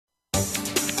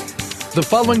The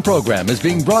following program is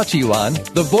being brought to you on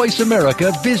the Voice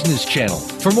America Business Channel.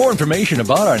 For more information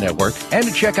about our network and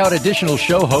to check out additional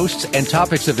show hosts and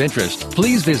topics of interest,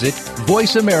 please visit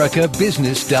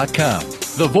voiceamericabusiness.com.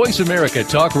 The Voice America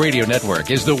Talk Radio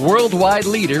Network is the worldwide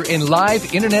leader in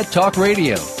live Internet talk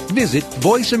radio. Visit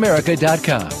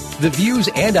voiceamerica.com. The views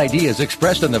and ideas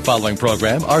expressed on the following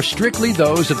program are strictly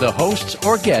those of the hosts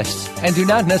or guests and do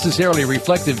not necessarily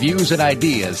reflect the views and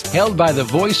ideas held by the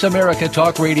Voice America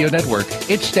Talk Radio Network,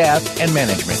 its staff, and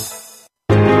management.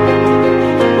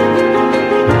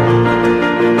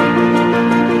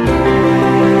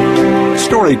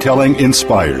 Storytelling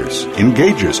inspires,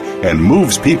 engages, and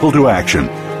moves people to action.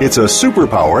 It's a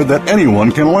superpower that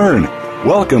anyone can learn.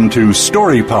 Welcome to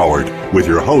Story Powered with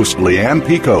your host, Leanne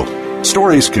Pico.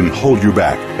 Stories can hold you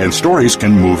back, and stories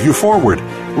can move you forward.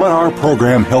 Let our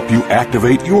program help you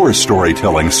activate your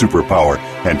storytelling superpower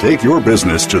and take your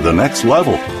business to the next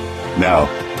level. Now,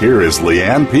 here is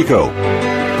Leanne Pico.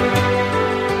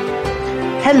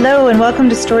 Hello, and welcome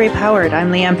to Story Powered.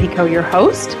 I'm Leanne Pico, your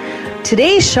host.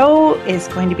 Today's show is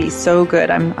going to be so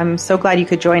good. I'm so glad you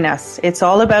could join us. It's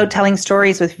all about telling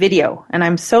stories with video, and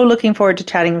I'm so looking forward to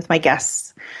chatting with my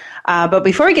guests. But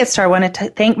before we get started, I want to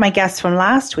thank my guests from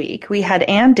last week. We had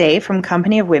Ann Day from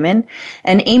Company of Women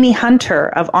and Amy Hunter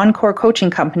of Encore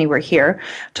Coaching Company were here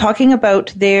talking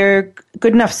about their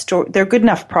Good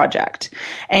Enough project.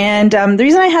 And the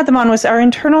reason I had them on was our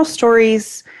internal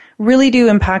stories really do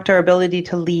impact our ability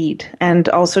to lead and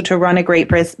also to run a great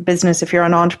business if you're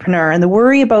an entrepreneur. And the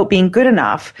worry about being good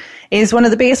enough is one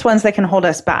of the biggest ones that can hold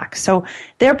us back. So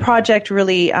their project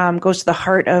really goes to the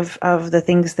heart of the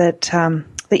things that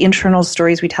the internal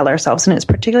stories we tell ourselves. And it's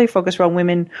particularly focused around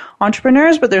women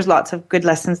entrepreneurs, but there's lots of good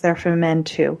lessons there for men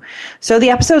too. So the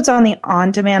episode's on the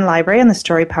on-demand library on the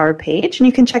Story Powered page, and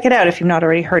you can check it out if you've not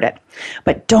already heard it.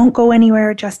 But don't go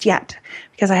anywhere just yet,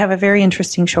 because I have a very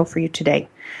interesting show for you today.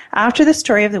 After the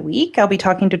story of the week, I'll be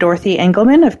talking to Dorothy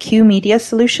Engelman of Q Media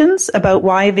Solutions about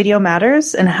why video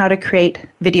matters and how to create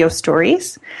video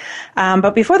stories.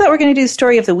 But before that, we're going to do the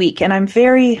story of the week. And I'm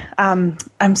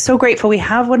so grateful. We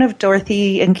have one of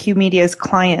Dorothy and Q Media's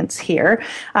clients here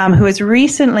who has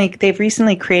recently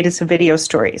created some video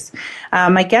stories.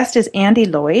 My guest is Andy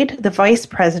Lloyd, the Vice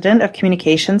President of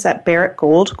Communications at Barrick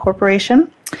Gold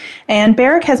Corporation. And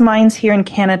Barrick has mines here in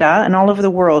Canada and all over the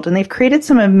world, and they've created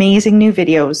some amazing new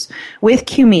videos with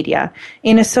Q Media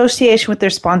in association with their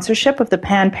sponsorship of the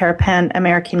Pan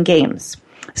American Games.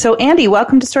 So, Andy,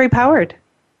 welcome to Story Powered.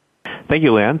 Thank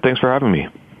you, Leanne. Thanks for having me.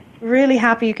 Really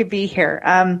happy you could be here.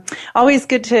 Always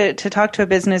good to talk to a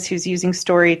business who's using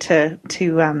story to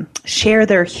share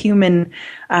their human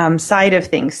side of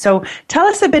things. So tell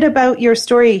us a bit about your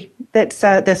story, that's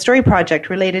the story project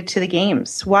related to the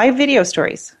games. Why video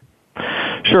stories?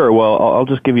 Sure. Well, I'll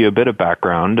just give you a bit of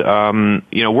background.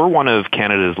 We're one of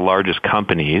Canada's largest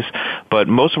companies, but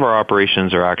most of our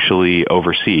operations are actually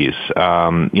overseas.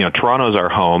 Toronto's our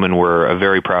home, and we're a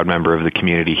very proud member of the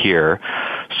community here.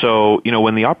 So,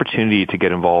 when the opportunity to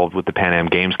get involved with the Pan Am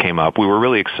Games came up, we were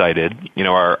really excited.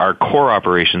 Our core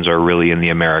operations are really in the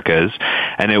Americas,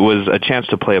 and it was a chance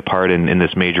to play a part in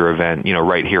this major event,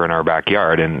 right here in our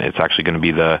backyard, and it's actually going to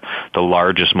be the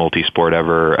largest multi-sport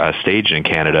ever staged in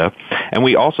Canada. And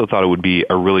we also thought it would be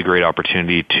a really great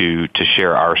opportunity to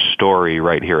share our story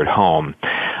right here at home.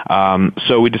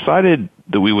 So we decided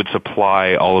that we would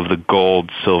supply all of the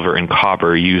gold, silver, and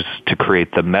copper used to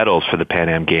create the medals for the Pan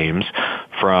Am Games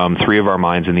from 3 of our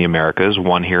mines in the Americas,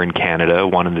 one here in Canada,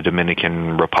 one in the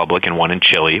Dominican Republic, and one in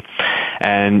Chile.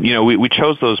 And, we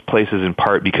chose those places in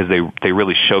part because they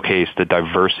really showcase the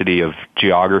diversity of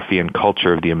geography and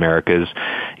culture of the Americas.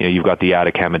 You've got the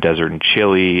Atacama Desert in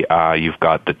Chile, you've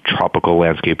got the tropical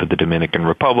landscape of the Dominican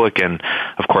Republic, and,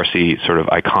 of course, the sort of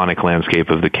iconic landscape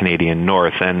of the Canadian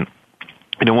North. And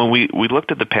when we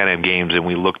looked at the Pan Am Games and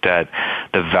we looked at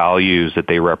the values that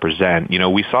they represent,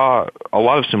 we saw a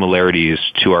lot of similarities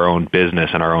to our own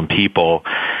business and our own people.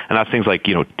 And that's things like,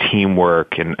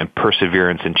 teamwork and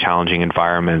perseverance in challenging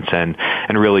environments and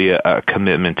really a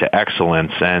commitment to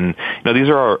excellence. And, these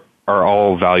are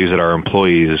all values that our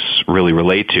employees really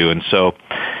relate to. And so,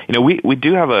 we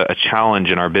do have a challenge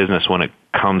in our business when it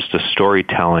comes to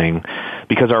storytelling,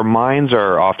 because our mines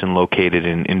are often located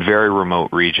in very remote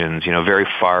regions, very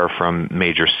far from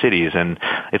major cities, and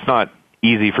it's not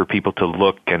easy for people to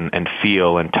look and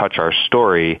feel and touch our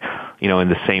story, in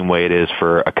the same way it is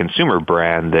for a consumer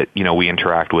brand that, we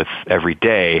interact with every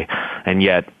day. And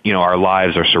yet, our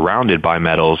lives are surrounded by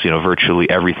metals. Virtually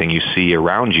everything you see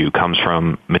around you comes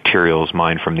from materials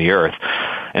mined from the earth.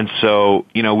 And so,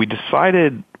 we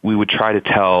decided we would try to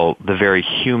tell the very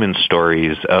human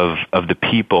stories of the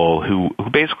people who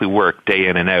basically work day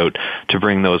in and out to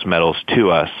bring those medals to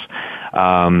us.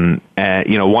 And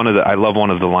I love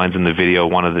one of the lines in the video.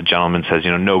 One of the gentlemen says,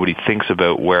 nobody thinks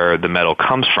about where the medal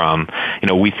comes from.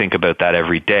 We think about that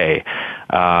every day.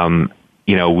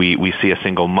 We see a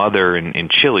single mother in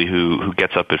Chile who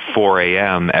gets up at 4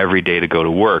 a.m. every day to go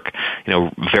to work,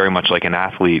 very much like an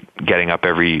athlete getting up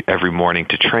every morning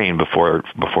to train before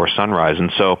sunrise.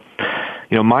 And so,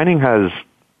 mining has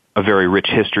a very rich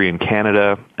history in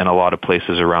Canada and a lot of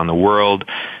places around the world.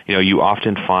 You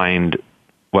often find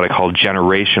what I call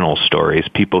generational stories,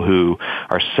 people who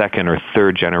are second or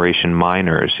third generation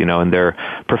miners, and they're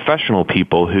professional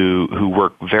people who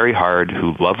work very hard,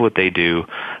 who love what they do.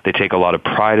 They take a lot of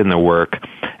pride in their work.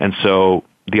 And so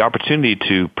the opportunity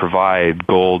to provide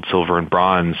gold, silver, and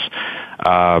bronze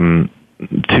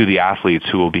to the athletes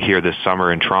who will be here this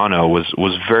summer in Toronto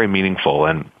was very meaningful.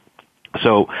 And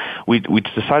so we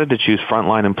decided to choose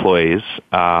frontline employees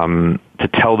to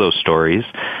tell those stories.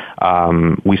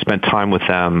 We spent time with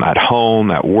them at home,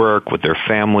 at work, with their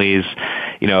families.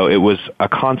 It was a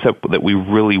concept that we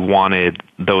really wanted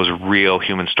those real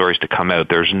human stories to come out.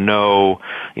 There's no,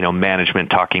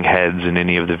 management talking heads in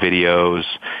any of the videos.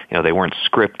 They weren't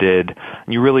scripted.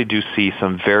 You really do see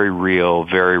some very real,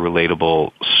 very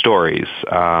relatable stories.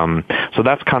 So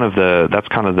that's kind of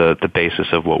the basis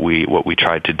of what we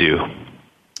tried to do.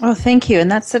 Oh, thank you.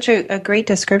 And that's such a great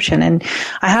description. And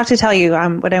I have to tell you,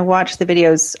 when I watch the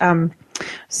videos,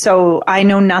 so I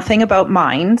know nothing about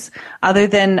mines other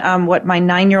than what my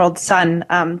 9-year-old son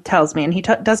tells me. And he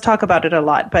does talk about it a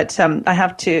lot, but I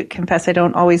have to confess I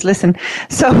don't always listen.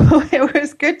 So it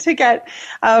was good to get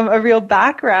a real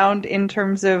background in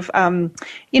terms of,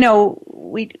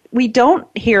 we don't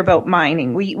hear about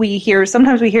mining.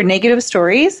 Sometimes we hear negative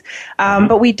stories,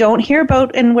 but we don't hear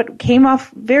about, and what came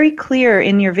off very clear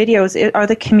in your videos are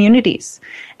the communities.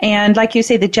 And like you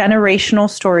say, the generational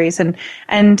stories. And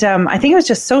I think it was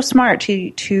just so smart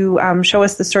to show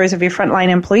us the stories of your frontline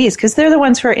employees, because they're the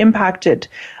ones who are impacted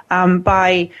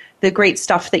by the great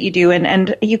stuff that you do.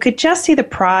 And you could just see the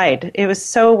pride. It was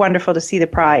so wonderful to see the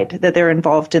pride that they're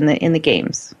involved in the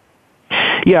games.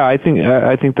 Yeah, I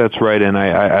think that's right. And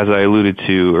as I alluded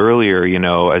to earlier,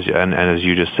 as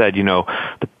you just said,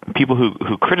 the people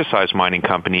who criticize mining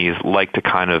companies like to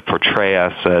kind of portray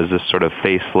us as this sort of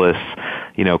faceless,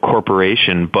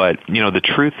 corporation. But, the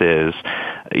truth is,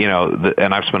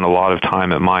 and I've spent a lot of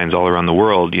time at mines all around the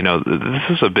world, this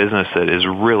is a business that is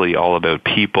really all about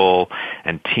people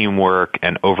and teamwork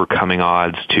and overcoming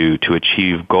odds to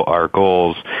achieve our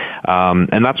goals.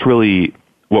 And that's really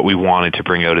what we wanted to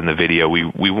bring out in the video.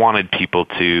 We wanted people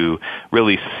to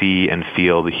really see and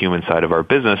feel the human side of our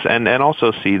business, and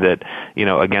also see that,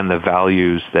 again, the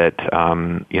values that,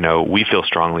 we feel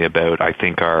strongly about, I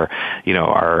think are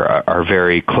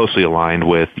very closely aligned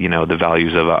with, the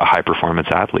values of a high performance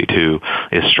athlete who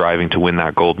is striving to win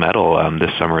that gold medal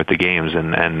this summer at the games.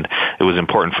 And it was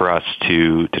important for us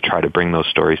to try to bring those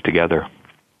stories together.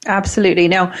 Absolutely.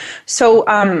 Now, so,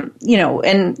 and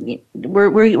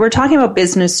we're talking about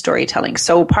business storytelling.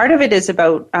 So part of it is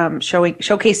about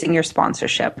showcasing your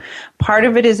sponsorship. Part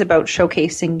of it is about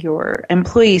showcasing your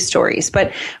employee stories.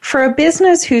 But for a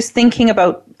business who's thinking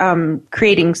about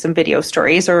creating some video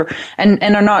stories and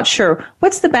are not sure,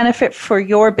 what's the benefit for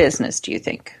your business, do you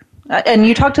think? And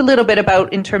you talked a little bit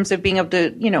about in terms of being able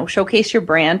to, showcase your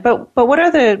brand. But what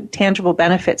are the tangible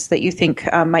benefits that you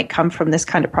think might come from this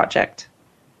kind of project?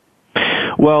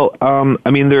 Well,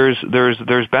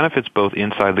 there's benefits both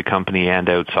inside the company and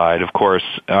outside. Of course,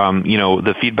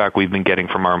 the feedback we've been getting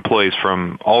from our employees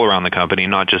from all around the company,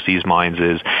 not just these mines,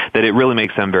 is that it really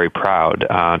makes them very proud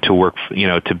to work,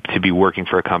 to be working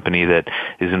for a company that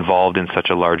is involved in such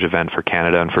a large event for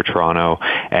Canada and for Toronto,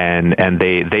 and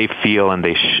they feel and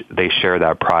they share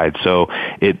that pride. So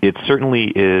it certainly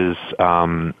is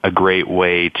a great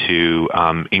way to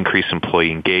increase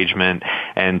employee engagement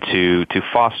and to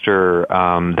foster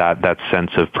that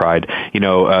sense of pride.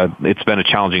 It's been a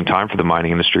challenging time for the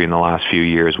mining industry in the last few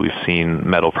years. We've seen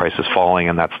metal prices falling,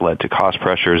 and that's led to cost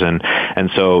pressures. And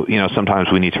so, sometimes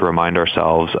we need to remind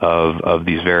ourselves of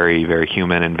these very, very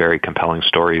human and very compelling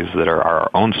stories that are our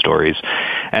own stories.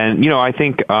 And, I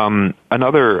think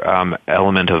another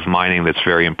element of mining that's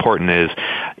very important is,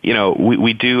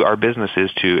 our business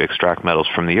is to extract metals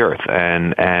from the earth.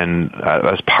 And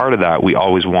as part of that, we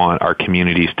always want our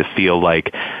communities to feel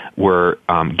like we're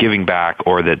giving back,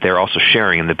 or that they're also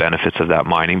sharing in the benefits of that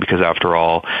mining, because after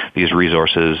all, these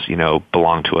resources,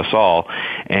 belong to us all.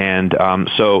 And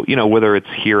so, whether it's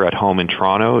here at home in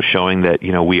Toronto, showing that,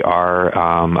 we are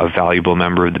a valuable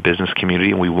member of the business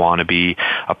community, and we want to be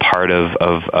a part of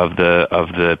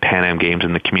the Pan Am Games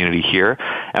in the community here.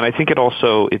 And I think it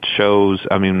shows,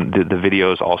 the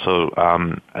videos also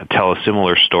tell a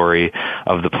similar story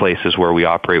of the places where we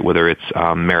operate, whether it's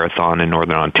Marathon in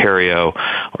Northern Ontario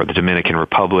or the Dominican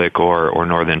Republic or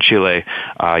Northern Chile.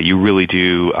 You really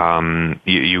do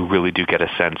get a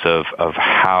sense of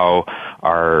how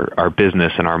our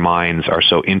business and our minds are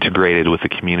so integrated with the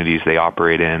communities they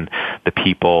operate in. The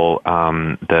people,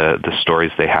 the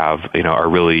stories they have, are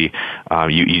really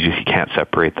you can't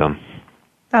separate them.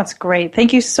 That's great.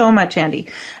 Thank you so much, Andy.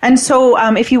 And so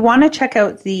if you want to check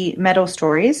out the Meadow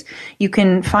Stories, you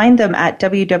can find them at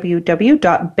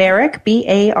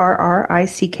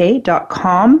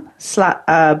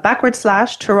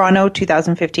www.barrick.com/Toronto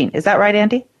 2015. Is that right,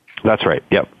 Andy? That's right.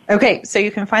 Yep. Okay, so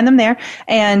you can find them there,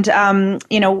 and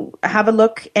have a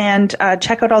look and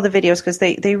check out all the videos, because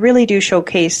they really do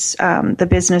showcase the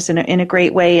business in a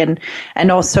great way, and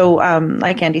also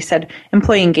like Andy said,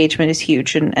 employee engagement is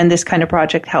huge, and this kind of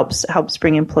project helps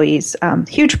bring employees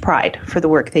huge pride for the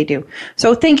work they do.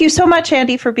 So thank you so much,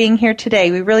 Andy, for being here today.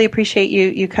 We really appreciate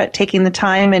you taking the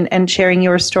time and sharing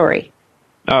your story.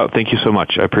 Oh, thank you so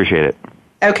much. I appreciate it.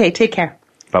 Okay, take care.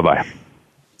 Bye-bye.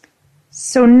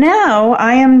 So now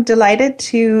I am delighted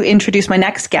to introduce my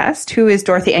next guest, who is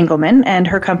Dorothy Engelman, and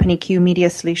her company Q Media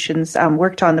Solutions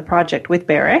worked on the project with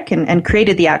Barrick and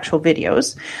created the actual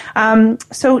videos.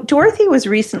 So Dorothy was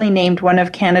recently named one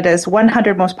of Canada's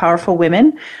 100 most powerful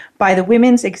women by the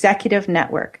Women's Executive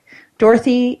Network.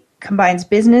 Dorothy combines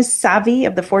business savvy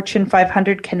of the Fortune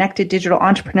 500 connected digital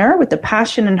entrepreneur with the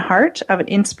passion and heart of an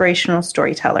inspirational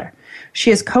storyteller.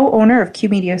 She is co-owner of Q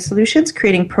Media Solutions,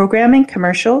 creating programming,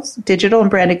 commercials, digital and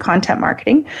branded content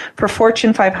marketing for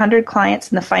Fortune 500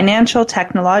 clients in the financial,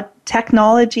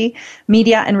 technology,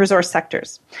 media, and resource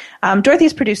sectors. Dorothy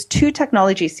has produced 2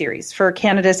 technology series for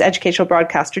Canada's educational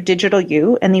broadcaster Digital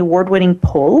U and the award-winning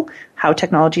Pull, How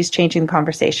Technology is Changing the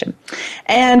Conversation.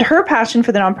 And her passion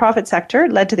for the nonprofit sector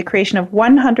led to the creation of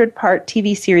 100-part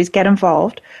TV series Get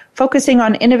Involved, focusing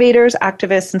on innovators,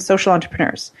 activists, and social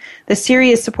entrepreneurs. The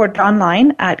series is supported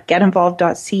online at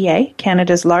getinvolved.ca,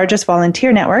 Canada's largest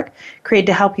volunteer network, created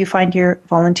to help you find your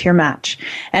volunteer match.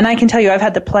 And I can tell you, I've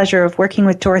had the pleasure of working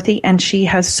with Dorothy, and she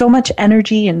has so much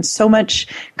energy and so much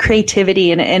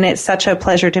creativity, and it's such a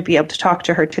pleasure to be able to talk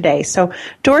to her today. So,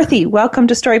 Dorothy, welcome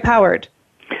to Story Powered.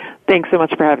 Thanks so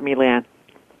much for having me, Leanne.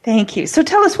 Thank you. So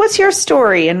tell us, what's your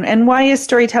story, and why is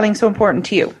storytelling so important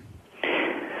to you?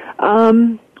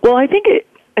 Well, I think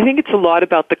it's a lot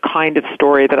about the kind of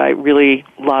story that I really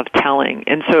love telling.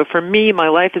 And so for me, my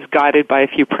life is guided by a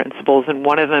few principles, and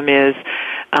one of them is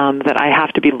that I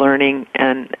have to be learning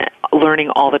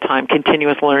all the time,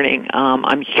 continuous learning.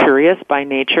 I'm curious by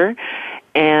nature,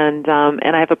 and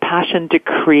I have a passion to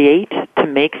create, to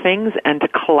make things, and to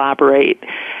collaborate.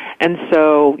 And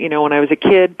so, when I was a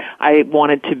kid, I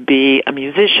wanted to be a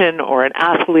musician or an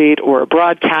athlete or a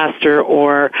broadcaster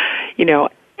or,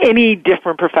 any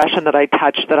different profession that I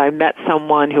touched, that I met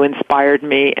someone who inspired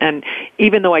me. And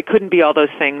even though I couldn't be all those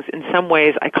things, in some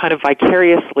ways I kind of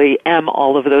vicariously am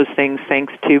all of those things,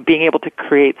 thanks to being able to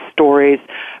create stories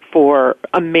for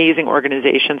amazing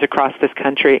organizations across this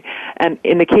country. And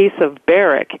in the case of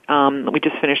Barrick, we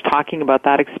just finished talking about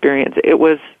that experience. It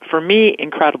was, for me,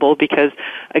 incredible because,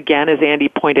 again, as Andy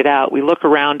pointed out, we look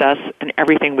around us and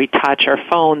everything we touch, our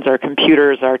phones, our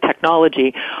computers, our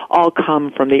technology, all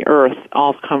come from the earth,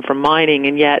 all come from mining,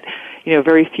 and yet,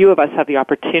 very few of us have the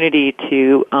opportunity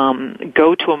to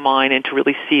go to a mine and to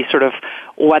really see sort of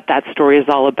what that story is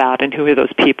all about and who are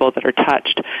those people that are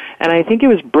touched. And I think it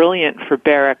was brilliant for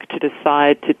Barrick to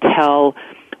decide to tell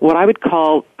what I would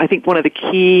call, I think one of the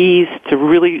keys to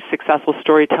really successful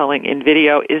storytelling in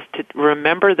video is to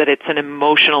remember that it's an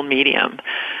emotional medium.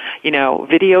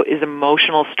 Video is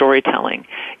emotional storytelling.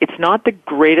 It's not the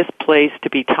greatest place to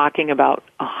be talking about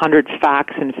 100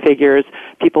 facts and figures.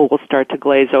 People will start to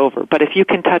glaze over. But if you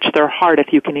can touch their heart,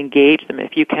 if you can engage them,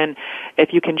 if you can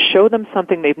show them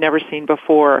something they've never seen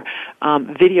before,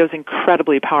 video is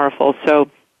incredibly powerful. So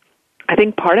I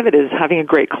think part of it is having a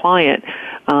great client,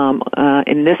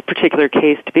 in this particular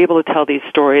case, to be able to tell these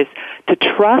stories, to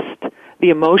trust the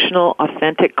emotional,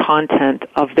 authentic content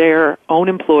of their own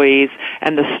employees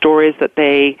and the stories that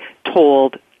they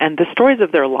told and the stories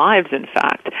of their lives, in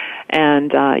fact.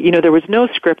 And, there was no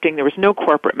scripting, there was no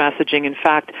corporate messaging. In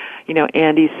fact,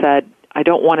 Andy said, I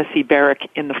don't want to see Barrick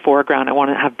in the foreground. I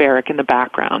want to have Barrick in the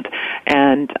background.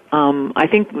 And I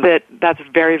think that's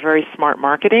very, very smart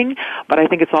marketing, but I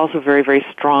think it's also very, very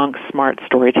strong, smart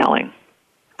storytelling.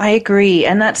 I agree.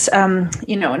 And that's, and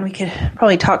we could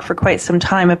probably talk for quite some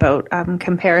time about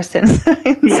comparisons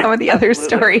in some of the other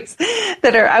stories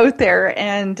that are out there.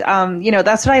 And,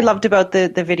 that's what I loved about the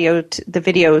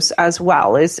videos as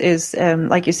well is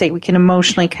like you say, we can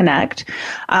emotionally connect.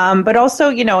 But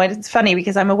also, it's funny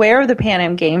because I'm aware of the Pan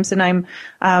Am Games and I'm,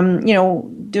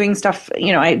 doing stuff,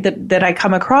 that I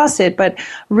come across it, but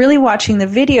really watching the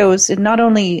videos, it not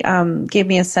only gave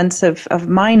me a sense of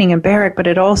mining and Barrick, but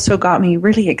it also got me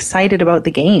really excited about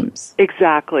the games.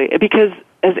 Exactly, because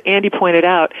as Andy pointed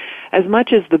out, as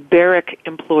much as the Barrick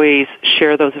employees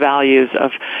share those values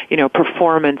of,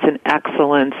 performance and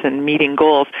excellence and meeting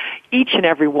goals, each and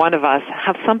every one of us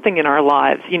have something in our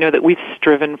lives, that we've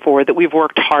striven for, that we've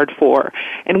worked hard for,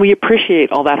 and we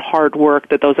appreciate all that hard work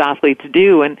that those athletes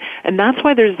do, and that's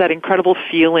why there's that incredible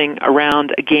feeling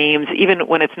around games, even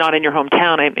when it's not in your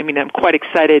hometown. I'm quite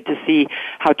excited to see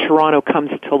how Toronto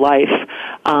comes to life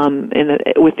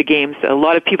with the games. A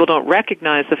lot of people don't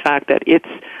recognize the fact that it's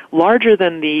larger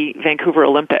than the Vancouver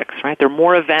Olympics, right? There are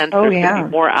more events, there's going to be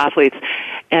more athletes,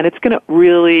 and it's going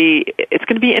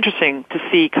to be interesting to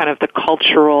see kind of the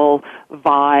cultural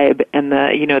vibe and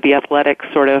the athletic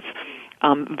sort of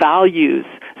values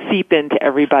seep into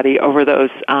everybody over those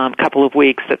couple of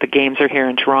weeks that the games are here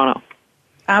in Toronto.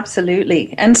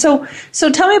 Absolutely. And so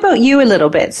tell me about you a little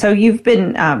bit. So you've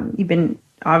been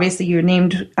obviously, you're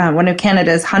named one of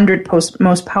Canada's 100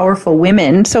 most powerful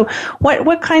women. So,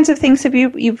 what kinds of things have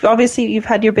you've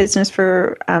had your business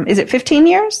for? Is it 15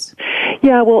 years?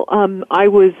 Yeah. Well, I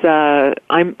was.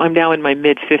 I'm now in my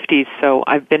mid-50s, so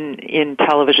I've been in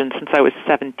television since I was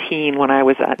 17 when I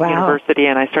was at university,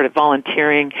 and I started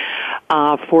volunteering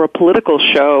for a political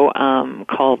show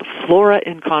called Flora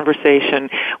in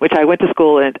Conversation, which I went to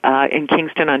school in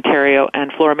Kingston, Ontario,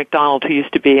 and Flora MacDonald, who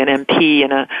used to be an MP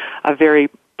and a very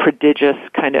prodigious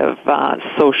kind of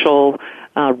social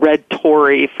red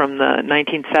Tory from the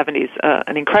 1970s,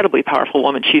 an incredibly powerful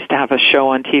woman. She used to have a show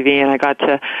on TV, and I got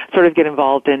to sort of get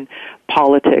involved in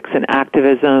politics and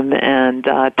activism and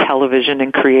television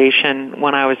and creation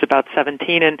when I was about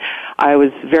 17, and I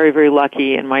was very, very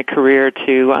lucky in my career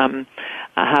to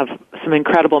have some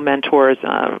incredible mentors,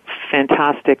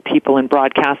 fantastic people in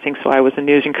broadcasting. So I was a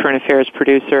news and current affairs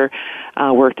producer,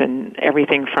 worked in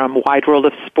everything from Wide World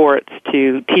of Sports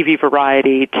to TV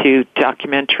variety to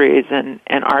documentaries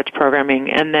and arts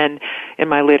programming. And then in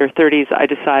my later 30s, I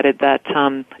decided that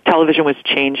television was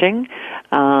changing.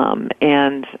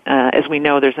 And as we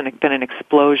know, there's been an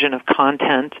explosion of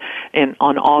content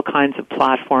on all kinds of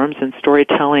platforms, and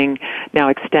storytelling now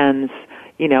extends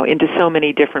into so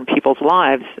many different people's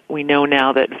lives. We know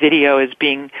now that video is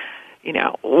being,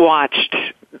 watched,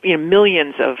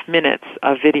 millions of minutes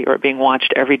of video are being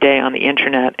watched every day on the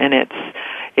internet, and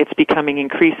it's becoming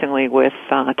increasingly with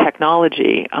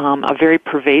technology a very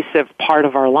pervasive part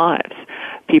of our lives.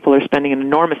 People are spending an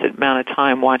enormous amount of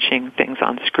time watching things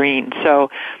on screen. So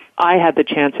I had the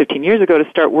chance 15 years ago to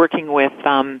start working with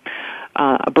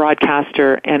a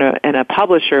broadcaster and a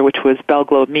publisher, which was Bell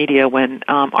Globe Media, when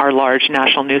our large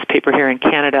national newspaper here in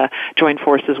Canada joined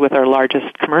forces with our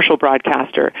largest commercial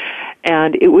broadcaster.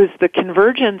 And it was the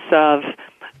convergence of,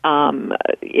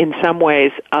 in some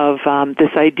ways, of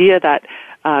this idea that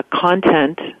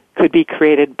content could be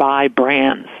created by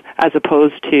brands as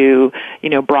opposed to,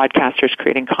 broadcasters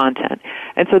creating content.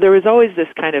 And so there was always this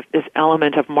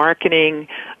element of marketing,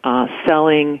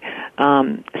 selling,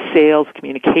 sales,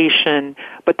 communication,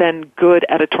 but then good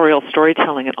editorial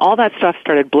storytelling, and all that stuff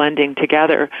started blending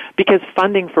together because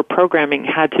funding for programming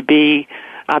had to be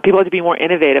people had to be more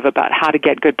innovative about how to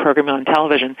get good programming on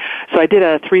television. So I did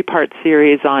a 3-part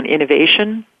series on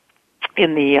innovation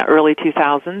in the early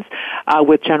 2000s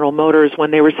with General Motors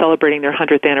when they were celebrating their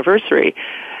 100th anniversary.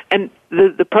 And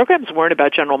the programs weren't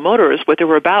about General Motors. What they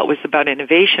were about was about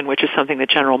innovation, which is something that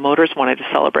General Motors wanted to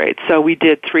celebrate. So we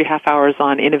did 3.5 hours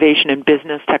on innovation in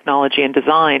business, technology, and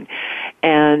design.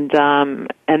 And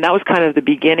that was kind of the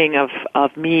beginning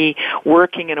of me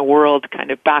working in a world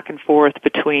kind of back and forth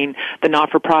between the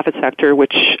not-for-profit sector,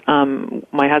 which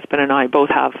my husband and I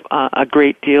both have a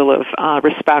great deal of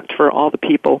respect for all the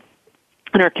people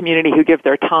in our community who give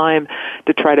their time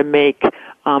to try to make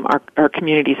our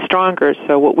community stronger.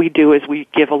 So what we do is we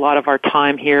give a lot of our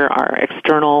time here, our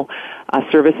external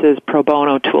services pro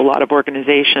bono to a lot of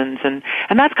organizations, and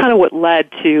that's kind of what led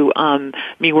to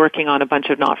me working on a bunch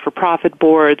of not-for-profit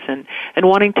boards and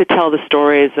wanting to tell the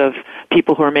stories of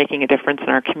people who are making a difference in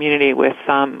our community with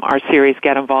our series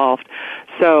Get Involved.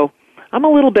 So I'm a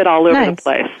little bit all over the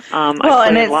place. Well,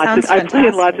 and it sounds fantastic. I play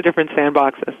in lots of different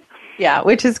sandboxes. Yeah,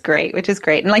 which is great.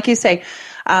 And like you say,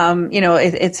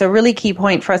 it's a really key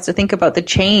point for us to think about the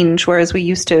change, whereas we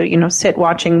used to, sit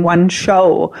watching one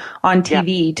show on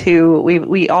TV to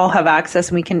we all have access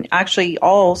and we can actually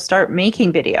all start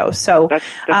making videos. So, that's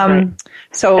right.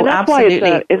 So and that's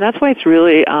absolutely. And that's why it's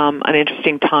really an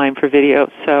interesting time for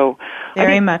video. So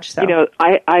very much so.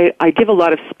 I give a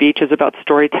lot of speeches about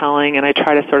storytelling, and I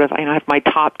try to sort of, I have my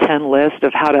top 10 list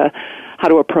of how to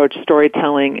approach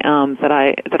storytelling that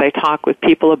I talk with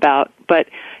people about. But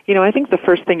I think the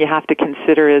first thing you have to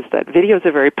consider is that video is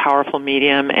a very powerful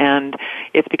medium, and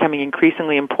it's becoming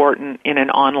increasingly important in an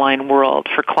online world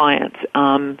for clients.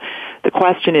 The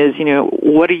question is,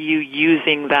 what are you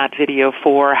using that video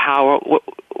for?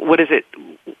 What is it?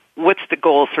 What's the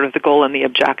goal, sort of the goal and the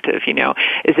objective,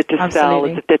 Is it to sell?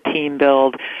 Is it to team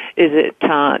build? Is it,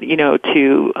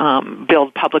 to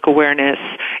build public awareness?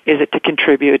 Is it to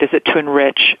contribute? Is it to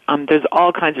enrich? There's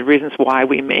all kinds of reasons why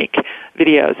we make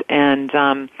videos. And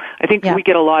I think we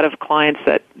get a lot of clients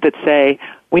that say,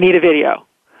 we need a video.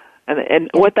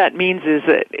 And what that means is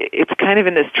that it's kind of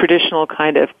in this traditional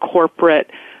kind of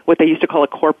corporate, what they used to call a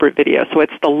corporate video. So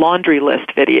it's the laundry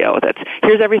list video. That's,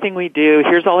 here's everything we do,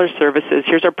 here's all our services,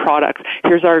 here's our products,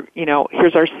 here's our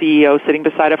CEO sitting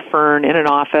beside a fern in an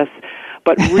office.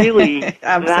 But really,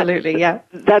 absolutely,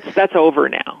 that's over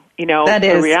now. That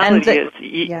is. The reality is,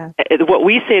 what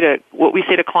we say to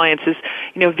clients is,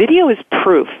 video is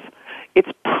proof. It's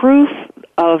proof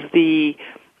of the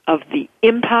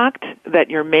impact that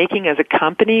you're making as a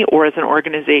company or as an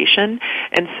organization.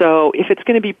 And so if it's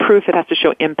going to be proof, it has to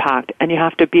show impact, and you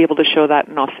have to be able to show that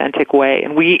in an authentic way.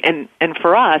 And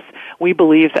for us, we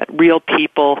believe that real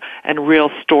people and real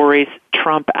stories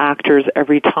trump actors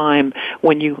every time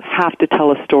when you have to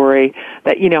tell a story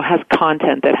that, has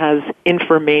content, that has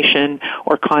information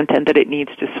or content that it needs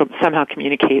to somehow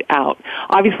communicate out.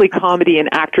 Obviously, comedy and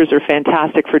actors are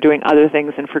fantastic for doing other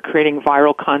things and for creating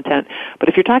viral content. But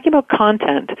if you're talking about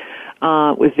content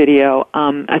with video,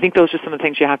 I think those are some of the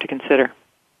things you have to consider.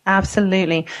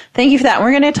 Absolutely. Thank you for that. We're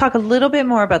going to talk a little bit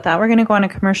more about that. We're going to go on a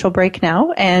commercial break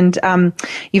now, and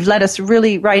you've led us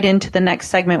really right into the next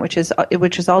segment, which is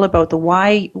all about the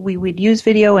why we would use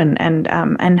video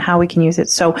and how we can use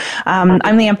it. So I'm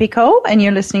Leanne Picot, and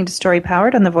you're listening to Story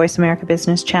Powered on the Voice America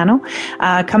Business Channel.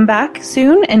 Come back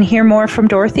soon and hear more from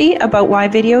Dorothy about why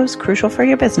video is crucial for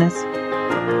your business.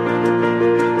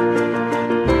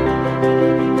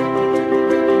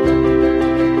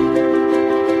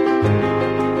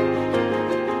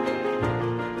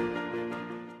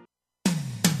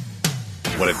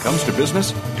 When it comes to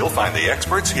business, you'll find the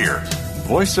experts here.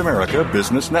 Voice America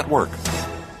Business Network.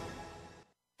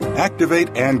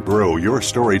 Activate and grow your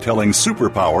storytelling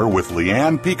superpower with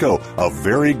Leanne Picot of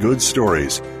Very Good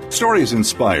Stories. Stories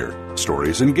inspire,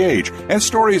 stories engage, and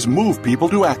stories move people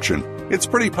to action. It's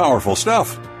pretty powerful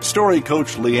stuff. Story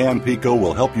coach Leanne Picot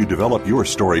will help you develop your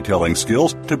storytelling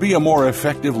skills to be a more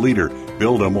effective leader,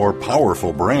 build a more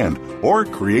powerful brand, or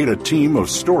create a team of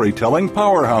storytelling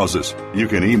powerhouses. You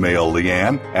can email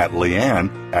Leanne at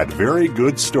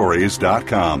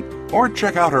verygoodstories.com or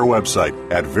check out her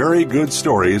website at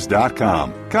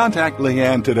verygoodstories.com. Contact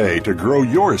Leanne today to grow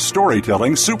your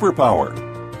storytelling superpower.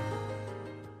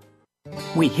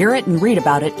 We hear it and read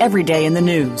about it every day in the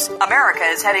news. America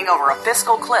is heading over a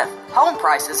fiscal cliff. Home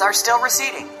prices are still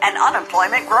receding and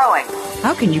unemployment growing.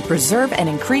 How can you preserve and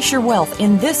increase your wealth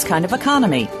in this kind of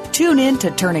economy? Tune in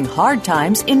to Turning Hard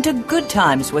Times into Good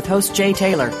Times with host Jay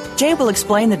Taylor. Jay will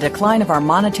explain the decline of our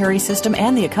monetary system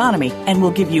and the economy, and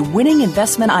will give you winning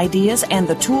investment ideas and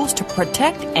the tools to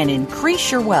protect and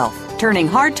increase your wealth. Turning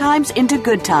Hard Times into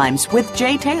Good Times with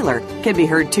Jay Taylor can be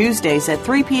heard Tuesdays at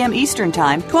 3 p.m. Eastern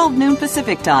Time, 12 noon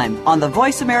Pacific Time on the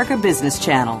Voice America Business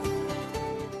Channel.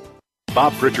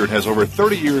 Bob Pritchard has over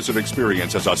 30 years of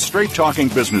experience as a straight-talking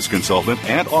business consultant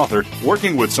and author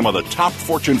working with some of the top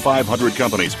Fortune 500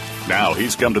 companies. Now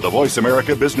he's come to the Voice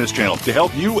America Business Channel to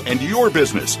help you and your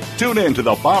business. Tune in to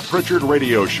the Bob Pritchard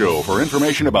Radio Show for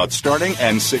information about starting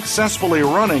and successfully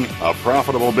running a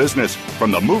profitable business.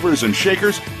 From the movers and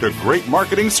shakers to great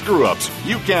marketing screw-ups,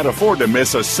 you can't afford to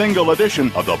miss a single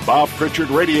edition of the Bob Pritchard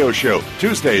Radio Show.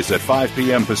 Tuesdays at 5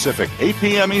 p.m. Pacific, 8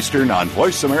 p.m. Eastern on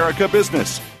Voice America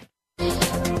Business.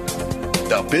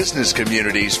 The business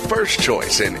community's first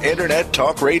choice in Internet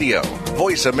Talk Radio.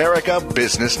 Voice America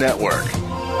Business Network.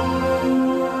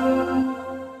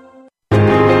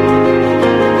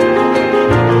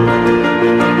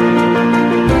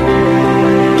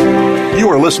 You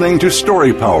are listening to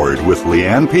Story Powered with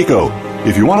Leanne Picot.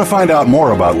 If you want to find out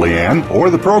more about Leanne or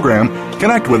the program,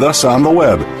 connect with us on the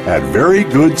web at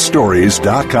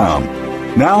verygoodstories.com.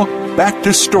 Now, back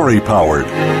to Story Powered.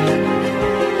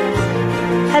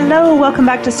 Hello, welcome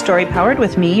back to Story Powered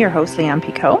with me, your host, Leanne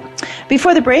Picot.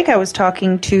 Before the break, I was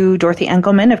talking to Dorothy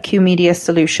Engelman of Q Media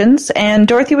Solutions, and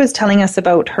Dorothy was telling us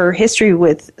about her history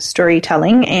with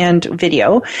storytelling and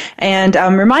video, and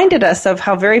reminded us of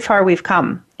how very far we've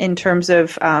come in terms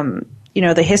of,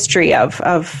 the history of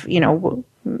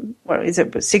what is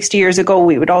it, 60 years ago,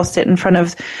 we would all sit in front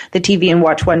of the TV and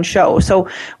watch one show. So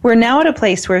we're now at a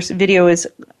place where video is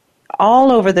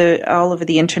all over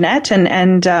the internet,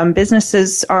 and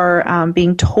businesses are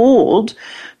being told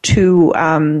to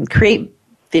create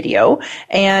video,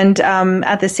 and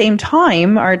at the same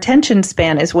time, our attention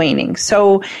span is waning.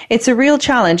 So it's a real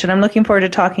challenge, and I'm looking forward to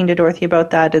talking to Dorothy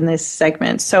about that in this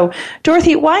segment. So,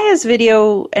 Dorothy, why is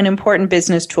video an important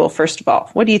business tool, first of all?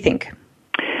 What do you think?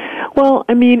 Well,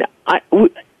 I mean, I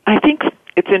think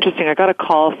it's interesting. I got a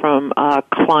call from a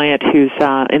client who's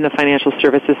in the financial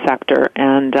services sector,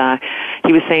 and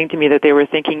he was saying to me that they were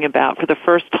thinking about, for the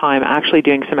first time, actually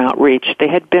doing some outreach. They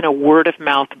had been a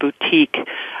word-of-mouth boutique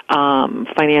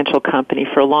financial company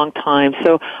for a long time.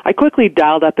 So I quickly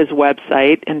dialed up his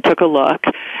website and took a look,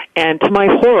 and to my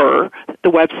horror,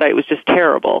 the website was just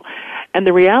terrible. And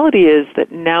the reality is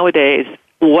that nowadays,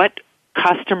 what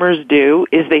customers do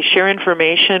is they share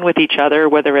information with each other,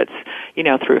 whether it's,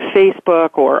 through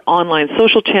Facebook or online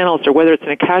social channels, or whether it's in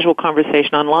a casual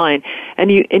conversation online.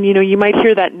 And you might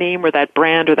hear that name or that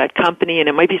brand or that company, and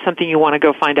it might be something you want to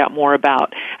go find out more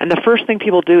about. And the first thing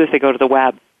people do is they go to the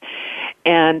web.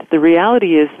 And the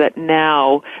reality is that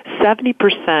now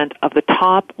 70% of the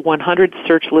top 100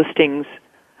 search listings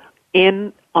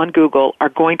on Google are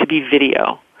going to be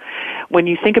video. When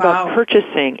you think about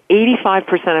purchasing,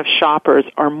 85% of shoppers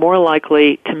are more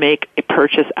likely to make a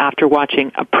purchase after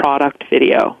watching a product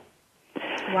video.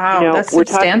 Wow, that's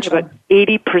substantial. We're talking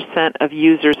about 80% of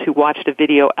users who watched a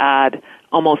video ad,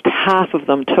 almost half of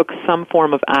them took some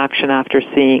form of action after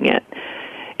seeing it.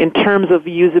 In terms of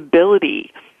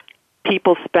usability,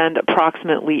 people spend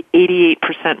approximately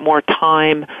 88% more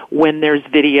time when there's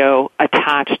video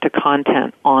attached to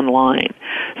content online.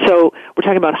 So we're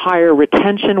talking about higher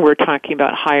retention, we're talking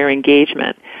about higher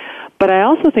engagement. But I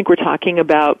also think we're talking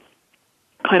about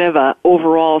kind of a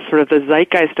overall sort of the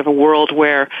zeitgeist of a world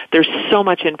where there's so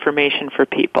much information for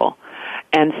people.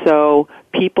 And so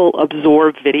people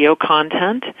absorb video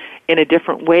content in a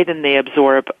different way than they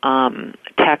absorb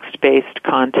text-based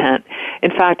content.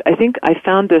 In fact, I think I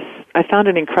found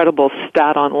an incredible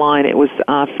stat online. It was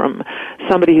from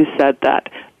somebody who said that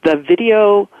the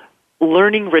video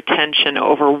learning retention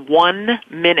over 1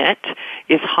 minute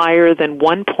is higher than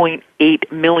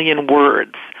 1.8 million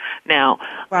words. Now,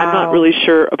 I'm not really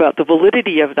sure about the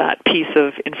validity of that piece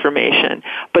of information,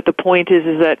 but the point is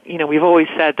that, we've always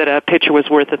said that a picture was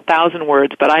worth 1,000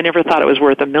 words, but I never thought it was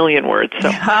worth 1,000,000 words. So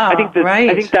I think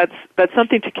that's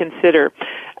something to consider.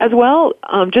 As well,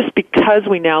 just because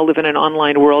we now live in an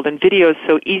online world and video is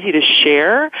so easy to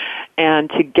share and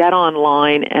to get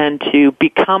online and to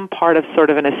become part of sort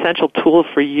of an essential tool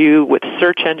for you with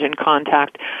search engine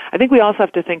contact, I think we also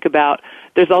have to think about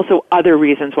there's also other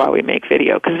reasons why we make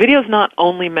video. Because video is not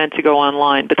only meant to go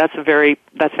online, but that's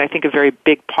I think a very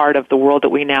big part of the world that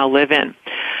we now live in.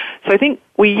 So I think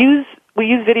we use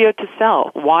video to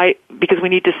sell. Why? Because we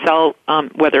need to sell,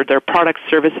 whether they're products,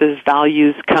 services,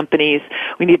 values, companies.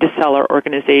 We need to sell our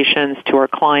organizations to our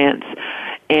clients.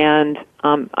 And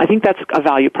I think that's a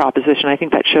value proposition. I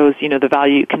think that shows, the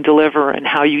value you can deliver and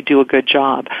how you do a good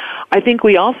job. I think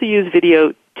we also use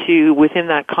video to, within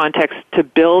that context, to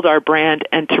build our brand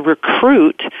and to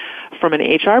recruit. From an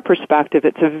HR perspective,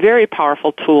 it's a very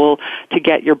powerful tool to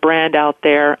get your brand out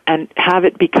there and have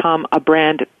it become a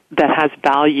brand that has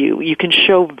value. You can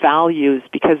show values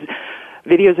because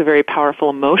video is a very powerful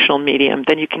emotional medium.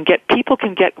 Then people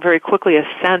can get very quickly a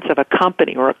sense of a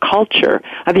company or a culture.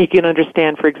 I think you can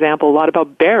understand, for example, a lot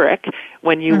about Barrick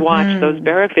when you watch those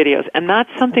Barrick videos. And that's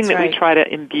something that we try to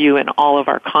imbue in all of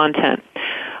our content.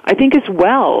 I think as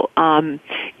well,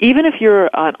 even if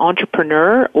you're an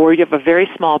entrepreneur or you have a very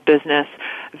small business,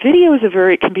 video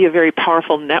can be a very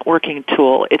powerful networking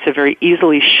tool. It's a very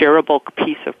easily shareable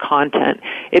piece of content.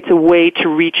 It's a way to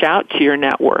reach out to your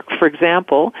network. For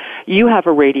example, you have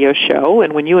a radio show,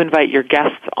 and when you invite your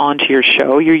guests onto your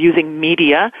show, you're using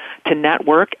media to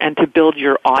network and to build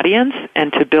your audience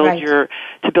and to build your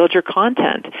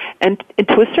content. And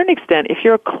to a certain extent, if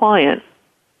you're a client,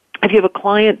 if you have a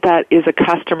client that is a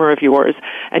customer of yours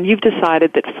and you've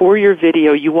decided that for your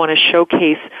video you want to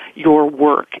showcase your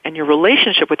work and your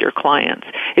relationship with your clients,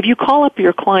 if you call up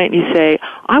your client and you say,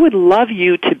 I would love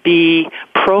you to be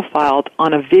profiled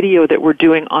on a video that we're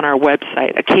doing on our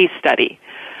website, a case study,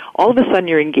 all of a sudden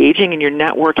you're engaging and you're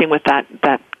networking with that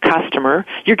customer.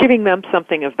 You're giving them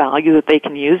something of value that they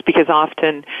can use, because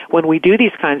often when we do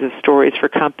these kinds of stories for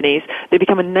companies, they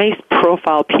become a nice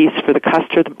profile piece for the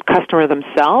customer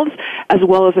themselves, as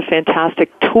well as a fantastic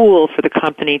tool for the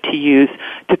company to use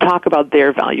to talk about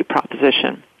their value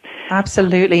proposition.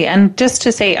 Absolutely. And just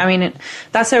to say, I mean,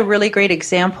 that's a really great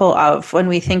example of when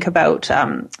we think about,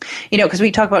 because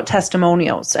we talk about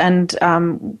testimonials, and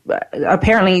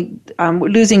apparently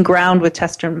losing ground with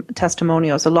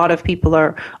testimonials. A lot of people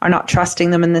are not trusting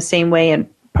them in the same way, and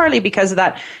partly because of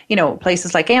that,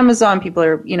 places like Amazon, people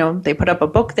are, they put up a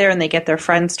book there and they get their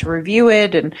friends to review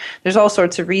it, and there's all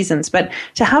sorts of reasons. But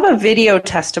to have a video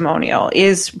testimonial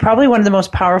is probably one of the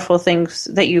most powerful things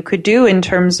that you could do in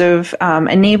terms of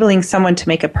enabling someone to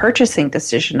make a purchasing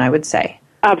decision, I would say.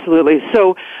 Absolutely.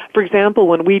 So, for example,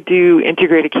 when we do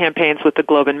integrated campaigns with the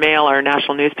Globe and Mail, our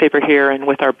national newspaper here, and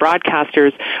with our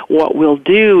broadcasters, what we'll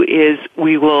do is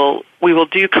we will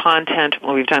do content.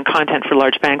 Well, we've done content for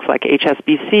large banks like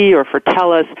HSBC or for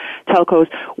telcos,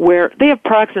 where they have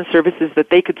products and services that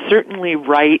they could certainly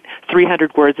write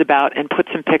 300 words about and put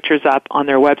some pictures up on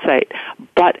their website.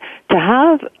 But to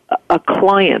have a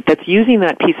client that's using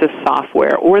that piece of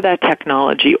software or that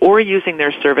technology or using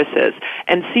their services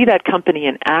and see that company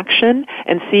in action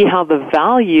and see how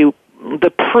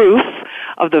the proof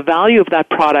of the value of that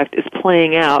product is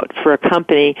playing out for a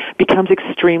company becomes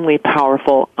extremely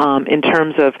powerful in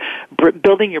terms of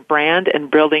building your brand and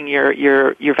building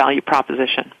your value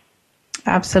proposition.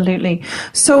 Absolutely.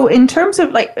 So in terms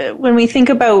of when we think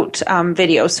about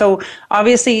video, so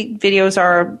obviously videos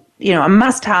are a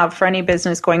must-have for any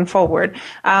business going forward.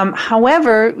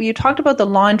 However, you talked about the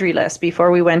laundry list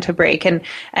before we went to break, and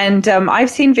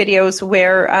I've seen videos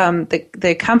where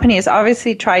the company has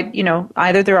obviously tried,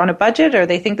 either they're on a budget or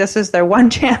they think this is their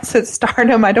one chance at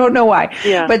stardom. I don't know why,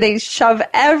 but they shove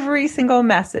every single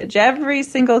message, every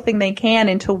single thing they can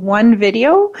into one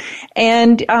video,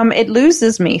 and it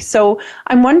loses me. So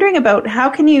I'm wondering about how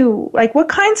can you, what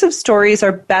kinds of stories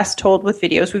are best told with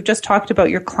videos? We've just talked about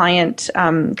your client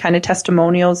kind of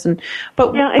testimonials,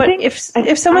 but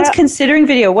if someone's considering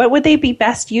video, what would they be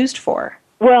best used for?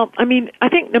 Well, I mean, I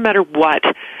think no matter what,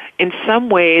 in some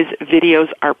ways, videos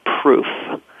are proof.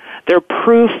 They're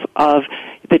proof of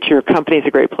that your company is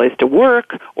a great place to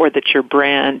work, or that your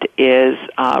brand is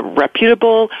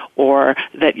reputable, or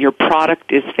that your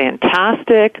product is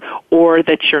fantastic, or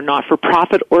that your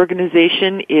not-for-profit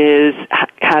organization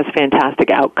has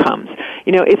fantastic outcomes.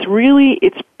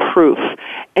 It's proof.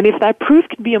 And if that proof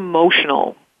can be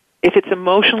emotional, if it's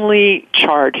emotionally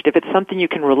charged, if it's something you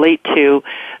can relate to,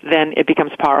 then it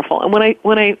becomes powerful. And when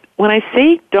I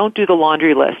say don't do the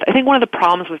laundry list, I think one of the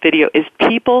problems with video is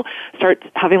people start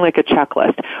having like a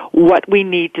checklist. What we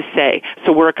need to say.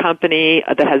 So we're a company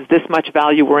that has this much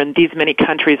value. We're in these many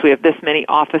countries. We have this many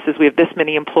offices. We have this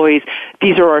many employees.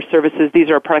 These are our services. These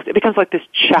are our products. It becomes like this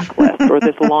checklist or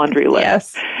this laundry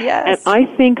list. Yes. And I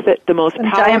think that the most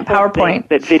powerful thing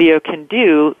that video can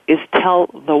do is tell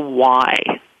the why.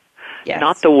 Yes.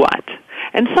 Not the what,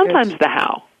 and sometimes the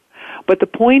how. But the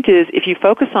point is, if you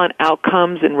focus on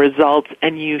outcomes and results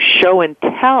and you show and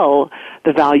tell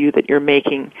the value that you're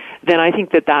making, then I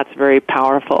think that that's very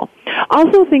powerful. I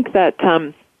also think that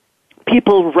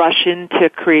people rush into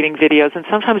creating videos and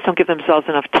sometimes don't give themselves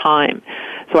enough time.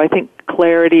 So I think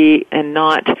clarity and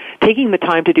not taking the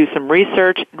time to do some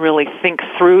research and really think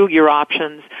through your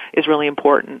options is really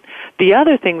important. The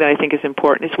other thing that I think is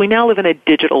important is we now live in a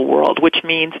digital world, which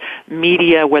means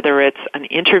media, whether it's an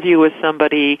interview with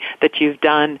somebody that you've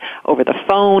done over the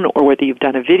phone, or whether you've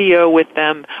done a video with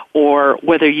them, or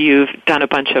whether you've done a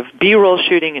bunch of B-roll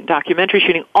shooting and documentary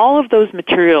shooting, all of those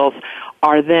materials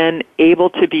are then able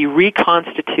to be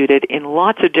reconstituted in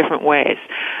lots of different ways.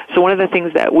 So one of the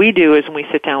things that we do is when we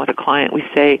sit down with a client, we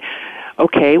say,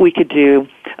 okay, we could do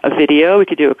a video, we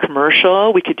could do a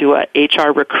commercial, we could do a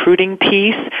HR recruiting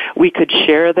piece, we could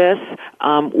share this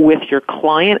with your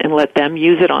client and let them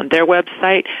use it on their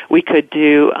website. We could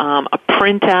do a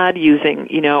print ad using,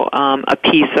 a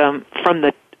piece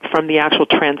from the actual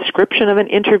transcription of an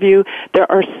interview.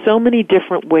 There are so many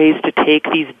different ways to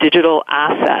take these digital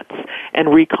assets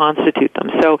and reconstitute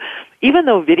them. So even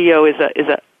though video is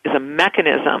a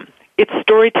mechanism, it's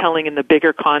storytelling in the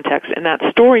bigger context, and that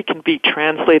story can be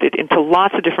translated into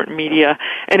lots of different media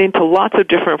and into lots of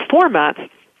different formats.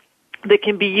 that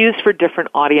can be used for different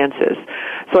audiences.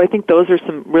 So I think those are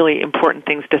some really important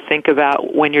things to think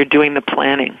about when you're doing the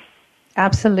planning.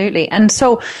 Absolutely. And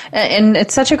so, and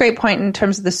it's such a great point in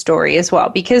terms of the story as well,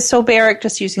 because so Barrick,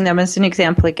 just using them as an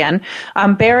example again,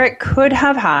 Barrick could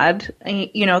have had,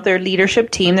 their leadership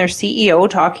team, their CEO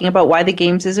talking about why the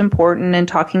games is important and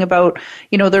talking about,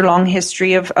 their long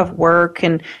history of work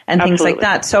and things like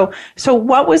that. So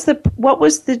what was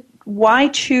the why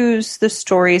choose the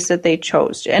stories that they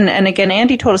chose? And again,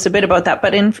 Andy told us a bit about that,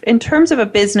 but in terms of a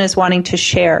business wanting to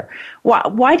share,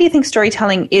 why do you think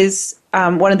storytelling is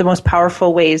one of the most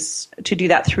powerful ways to do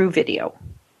that through video?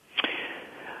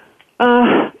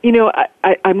 I'm going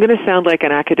to sound like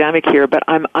an academic here, but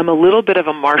I'm a little bit of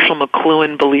a Marshall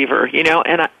McLuhan believer,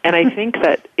 and I think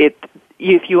that if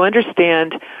you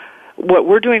understand what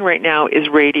we're doing right now is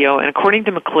radio, and according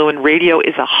to McLuhan, radio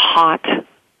is a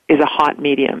hot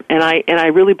medium, and I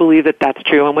really believe that that's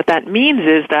true. And what that means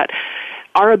is that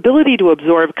our ability to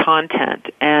absorb content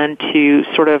and to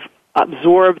sort of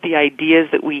absorb the ideas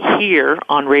that we hear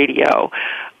on radio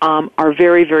are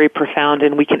very, very profound,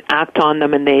 and we can act on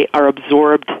them, and they are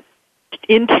absorbed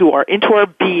into our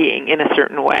being in a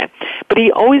certain way. But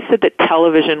he always said that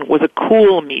television was a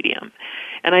cool medium.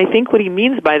 And I think what he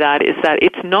means by that is that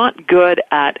it's not good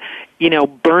at,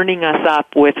 burning us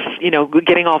up with,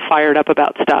 getting all fired up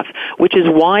about stuff, which is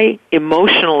why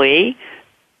emotionally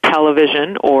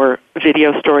television or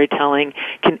video storytelling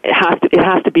it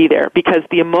has to be there, because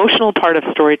the emotional part of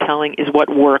storytelling is what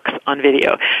works on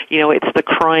video. It's the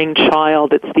crying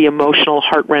child, it's the emotional,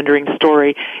 heart-rendering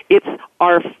story. It's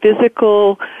our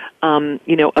physical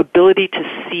ability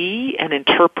to see and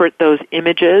interpret those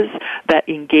images that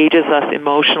engages us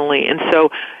emotionally. And so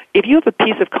if you have a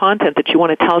piece of content that you want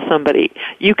to tell somebody,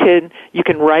 you can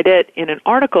write it in an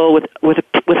article with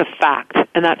a fact,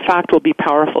 and that fact will be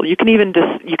powerful. You can even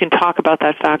you can talk about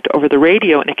that fact over the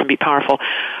radio, and it can be powerful.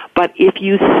 But if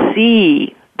you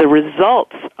see the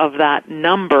results of that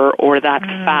number or that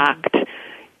fact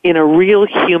in a real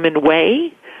human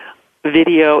way,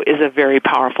 video is a very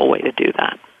powerful way to do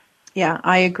that. Yeah,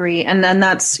 I agree. And then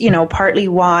that's, partly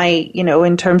why,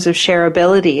 in terms of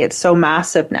shareability, it's so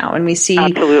massive now. And we see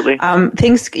absolutely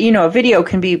things, a video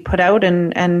can be put out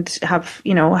and have,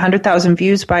 100,000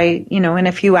 views by, in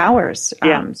a few hours.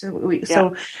 Yeah.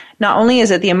 So not only is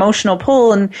it the emotional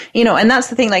pull and that's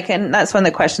the thing, and that's one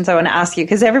of the questions I want to ask you,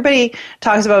 because everybody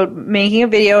talks about making a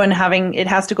video and it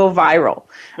has to go viral.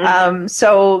 Mm-hmm.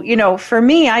 So, for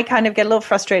me, I kind of get a little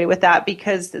frustrated with that,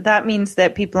 because that means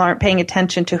that people aren't paying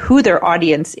attention to who their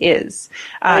audience is,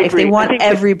 if they want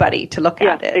everybody to look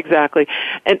at it. Exactly.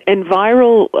 And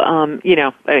viral,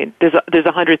 there's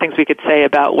 100 things we could say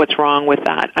about what's wrong with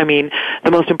that. I mean,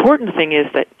 the most important thing is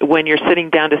that when you're sitting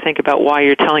down to think about why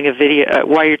you're telling a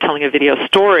video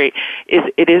story,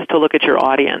 it is to look at your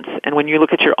audience. And when you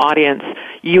look at your audience,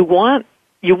 you want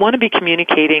to be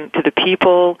communicating to the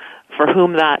people for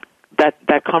whom that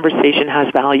conversation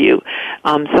has value.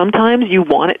 Sometimes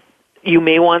you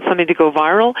may want something to go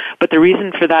viral, but the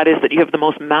reason for that is that you have the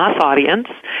most mass audience,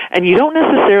 and you don't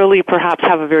necessarily perhaps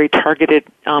have a very targeted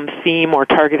theme or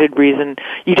targeted reason.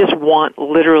 You just want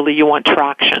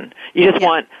traction. You just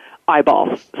want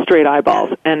eyeballs, straight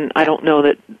eyeballs. And I don't know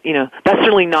that, that's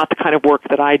certainly not the kind of work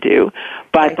that I do,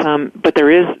 but there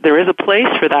is a place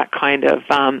for that kind of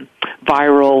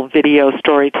viral video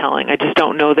storytelling. I just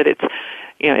don't know that it's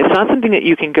not something that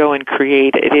you can go and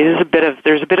create. There's a bit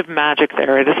of magic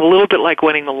there. It is a little bit like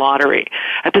winning the lottery.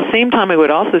 At the same time, I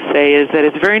would also say is that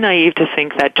it's very naive to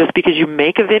think that just because you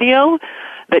make a video,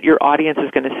 that your audience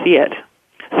is going to see it.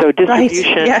 So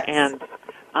distribution and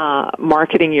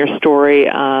marketing your story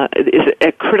is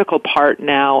a critical part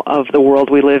now of the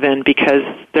world we live in, because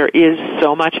there is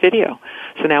so much video.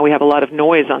 So now we have a lot of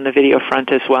noise on the video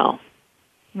front as well.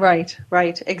 Right,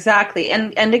 exactly.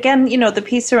 And again, the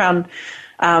piece around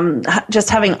just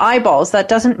having eyeballs, that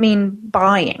doesn't mean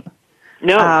buying.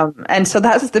 No. And so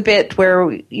that's the bit where,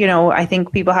 I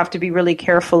think people have to be really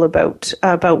careful about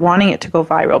wanting it to go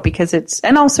viral, because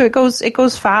it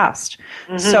goes fast.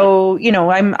 Mm-hmm. So,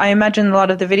 I imagine a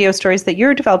lot of the video stories that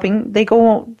you're developing,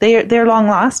 they're long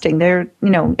lasting. They're,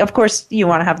 of course you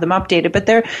want to have them updated, but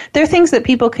they're things that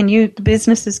people can use,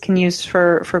 businesses can use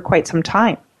for quite some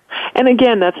time. And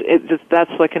again,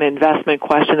 that's like an investment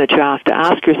question that you have to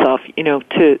ask yourself.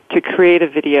 To create a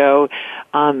video,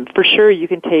 for sure you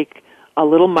can take a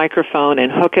little microphone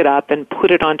and hook it up and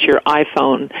put it onto your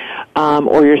iPhone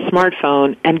or your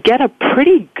smartphone and get a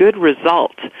pretty good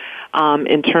result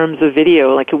in terms of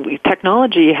video. Like,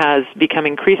 technology has become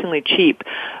increasingly cheap,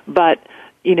 but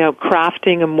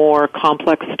crafting a more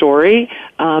complex story,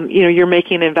 you're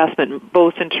making an investment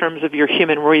both in terms of your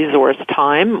human resource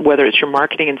time, whether it's your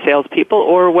marketing and salespeople,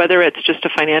 or whether it's just a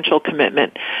financial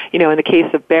commitment. In the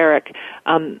case of Barrick,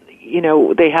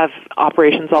 they have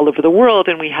operations all over the world,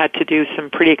 and we had to do some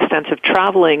pretty extensive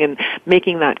traveling, and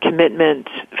making that commitment,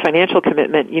 financial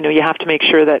commitment, you have to make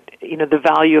sure that, the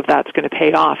value of that's going to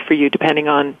pay off for you depending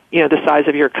on, the size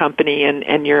of your company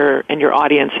and your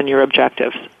audience and your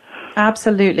objectives.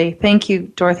 Absolutely. Thank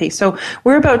you, Dorothy. So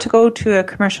we're about to go to a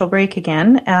commercial break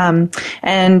again,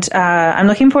 and I'm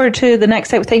looking forward to the next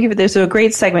segment. Thank you. There's a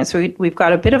great segment. So we've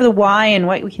got a bit of the why and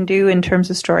what we can do in terms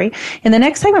of story. In the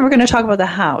next segment, we're going to talk about the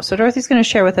how. So Dorothy's going to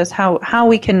share with us how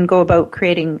we can go about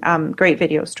creating great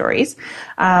video stories.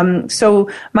 So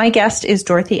my guest is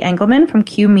Dorothy Engelman from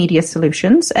Q Media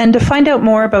Solutions. And to find out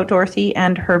more about Dorothy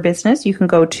and her business, you can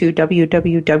go to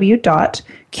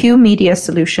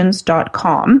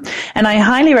www.qmediasolutions.com. And I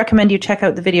highly recommend you check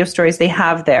out the video stories they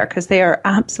have there, because they are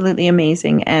absolutely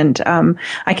amazing. And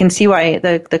I can see why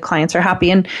the clients are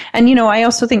happy. And I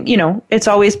also think, it's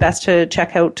always best to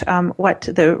check out what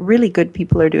the really good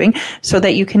people are doing so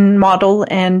that you can model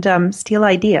and steal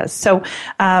ideas. So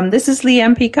this is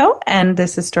Leanne Pico, and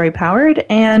this is Story Powered.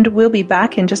 And we'll be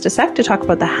back in just a sec to talk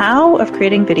about the how of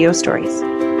creating video stories.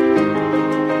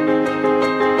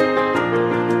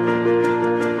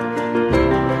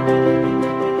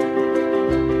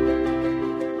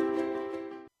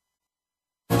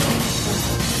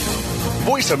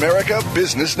 Voice America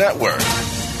Business Network,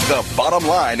 the bottom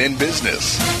line in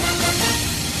business.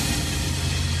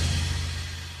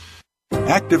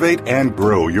 Activate and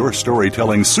grow your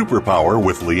storytelling superpower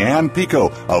with Leanne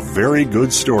Pico of Very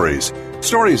Good Stories.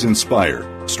 Stories inspire,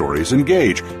 stories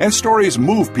engage, and stories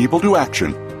move people to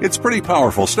action. It's pretty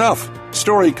powerful stuff.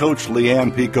 Story coach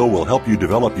Leanne Pico will help you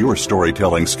develop your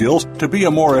storytelling skills to be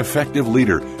a more effective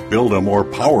leader, build a more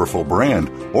powerful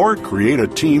brand, or create a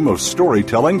team of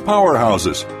storytelling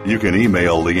powerhouses. You can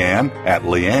email Leanne at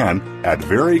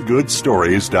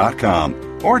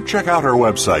verygoodstories.com or check out her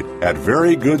website at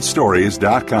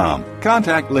verygoodstories.com.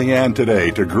 Contact Leanne today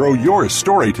to grow your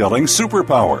storytelling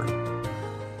superpower.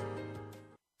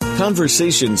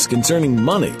 Conversations concerning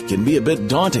money can be a bit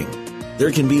daunting.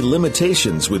 There can be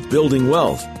limitations with building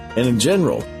wealth, and in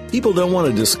general, people don't want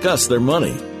to discuss their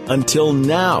money until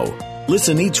now.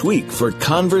 Listen each week for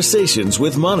Conversations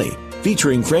with Money,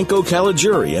 featuring Franco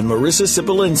Caligiuri and Marissa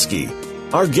Sipolinski.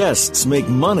 Our guests make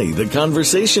money the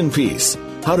conversation piece,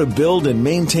 how to build and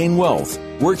maintain wealth,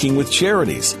 working with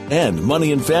charities, and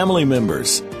money and family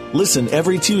members. Listen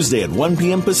every Tuesday at 1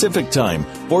 p.m. Pacific Time,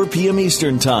 4 p.m.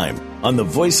 Eastern Time on the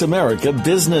Voice America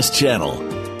Business Channel.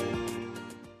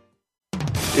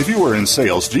 If you are in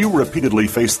sales, do you repeatedly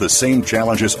face the same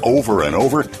challenges over and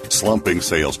over? Slumping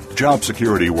sales, job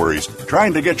security worries,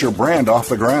 trying to get your brand off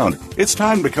the ground. It's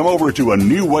time to come over to a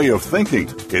new way of thinking.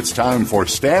 It's time for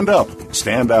Stand Up,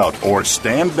 Stand Out, or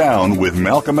Stand Down with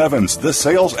Malcolm Evans, the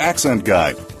Sales Accent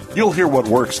Guy. You'll hear what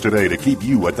works today to keep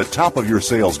you at the top of your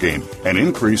sales game and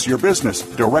increase your business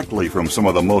directly from some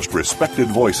of the most respected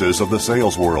voices of the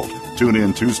sales world. Tune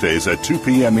in Tuesdays at 2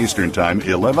 p.m. Eastern Time,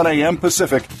 11 a.m.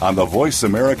 Pacific on the Voice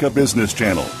America Business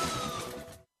Channel.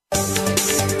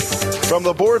 From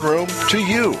the boardroom to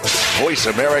you, Voice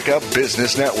America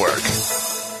Business Network.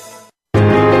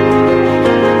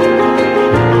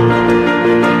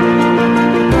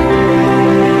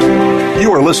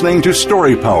 You are listening to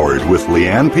Story Powered with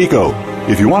Leanne Pico.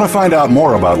 If you want to find out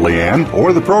more about Leanne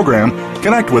or the program,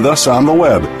 connect with us on the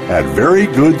web at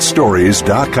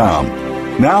verygoodstories.com.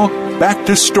 Now, back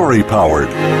to Story Powered.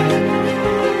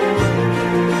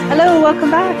 Hello,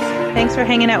 welcome back. Thanks for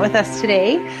hanging out with us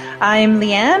today. I'm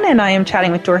Leanne, and I am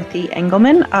chatting with Dorothy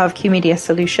Engelman of Q Media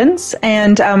Solutions.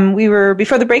 And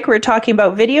before the break, we were talking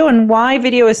about video and why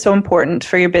video is so important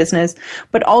for your business,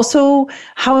 but also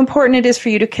how important it is for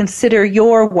you to consider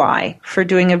your why for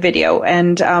doing a video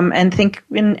and think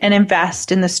and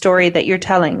invest in the story that you're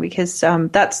telling, because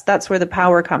that's where the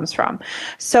power comes from.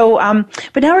 So,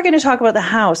 but now we're going to talk about the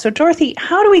how. So, Dorothy,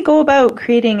 how do we go about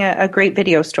creating a great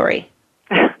video story?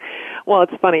 Well,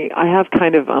 it's funny. I have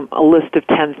kind of a list of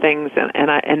 10 things,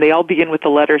 and they all begin with the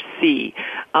letter C.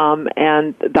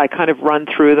 And I kind of run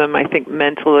through them, I think,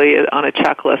 mentally on a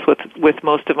checklist with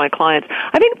most of my clients.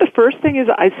 I think the first thing is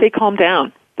I say calm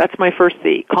down. That's my first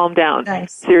C. Calm down.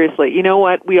 Nice. Seriously. You know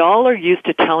what? We all are used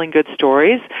to telling good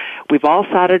stories. We've all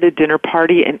sat at a dinner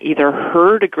party and either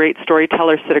heard a great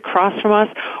storyteller sit across from us,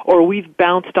 or we've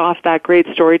bounced off that great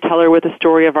storyteller with a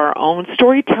story of our own.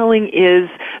 Storytelling is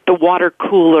the water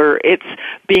cooler. It's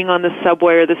being on the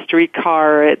subway or the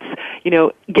streetcar. It's,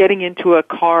 getting into a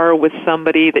car with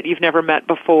somebody that you've never met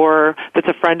before, that's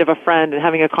a friend of a friend, and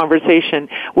having a conversation.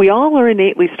 We all are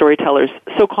innately storytellers.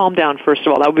 So calm down, first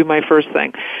of all. That would be my first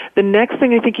thing. The next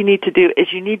thing I think you need to do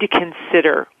is you need to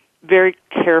consider very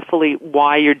carefully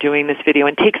why you're doing this video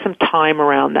and take some time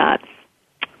around that.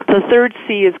 The third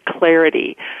C is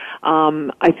clarity.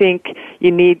 I think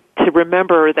you need to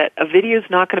remember that a video is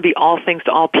not going to be all things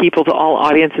to all people, to all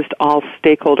audiences, to all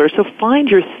stakeholders. So find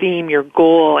your theme, your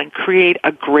goal, and create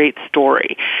a great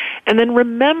story. And then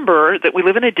remember that we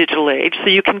live in a digital age, so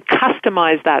you can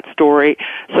customize that story.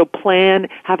 So plan,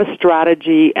 have a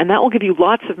strategy, and that will give you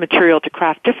lots of material to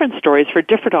craft different stories for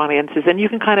different audiences, and you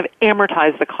can kind of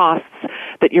amortize the costs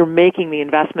that you're making, the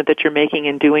investment that you're making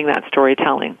in doing that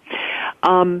storytelling.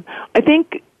 I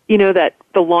think, that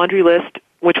the laundry list,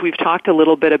 which we've talked a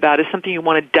little bit about, is something you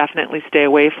want to definitely stay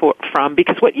away from,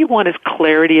 because what you want is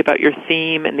clarity about your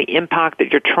theme and the impact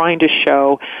that you're trying to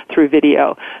show through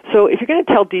video. So if you're going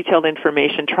to tell detailed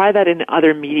information, try that in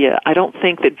other media. I don't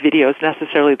think that video is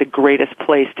necessarily the greatest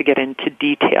place to get into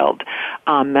detailed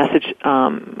message,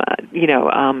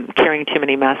 carrying too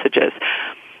many messages.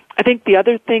 I think the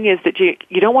other thing is that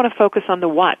you don't want to focus on the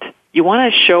what. You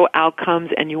want to show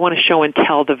outcomes, and you want to show and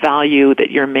tell the value that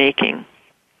you're making.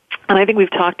 And I think we've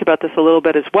talked about this a little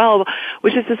bit as well,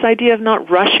 which is this idea of not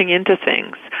rushing into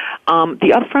things.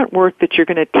 The upfront work that you're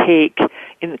going to take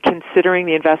in considering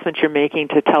the investment you're making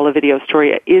to tell a video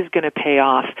story is going to pay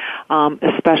off,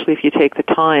 especially if you take the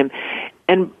time.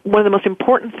 And one of the most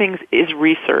important things is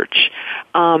research,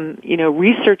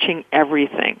 researching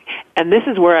everything. And this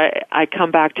is where I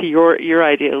come back to your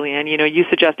idea, Leanne. You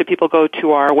suggested people go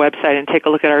to our website and take a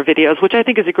look at our videos, which I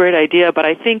think is a great idea, but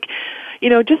I think,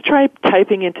 just try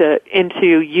typing into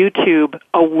YouTube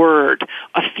a word,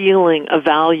 a feeling, a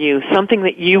value, something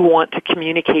that you want to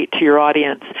communicate to your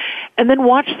audience, and then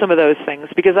watch some of those things,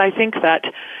 because I think that,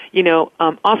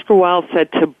 Oscar Wilde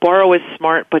said to borrow is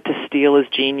smart, but to steal is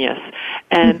genius.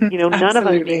 And, none of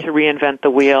us need to reinvent the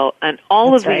wheel, and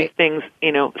all of these things,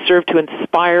 serve to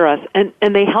inspire us, and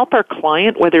they help our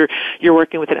client, whether you're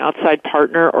working with an outside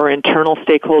partner or internal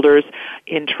stakeholders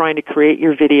in trying to create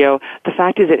your video. The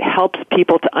fact is it helps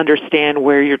people to understand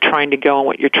where you're trying to go and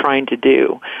what you're trying to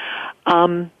do.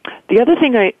 The other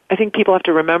thing I think people have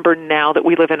to remember now that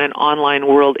we live in an online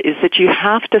world is that you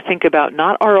have to think about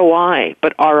not ROI,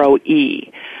 but ROE.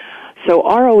 So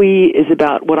ROE is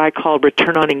about what I call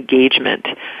return on engagement.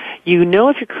 If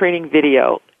you're creating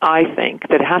video, I think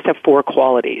that it has to have 4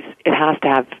 qualities. It has to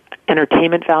have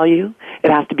entertainment value.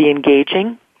 It has to be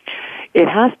engaging. It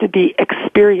has to be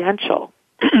experiential.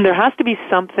 There has to be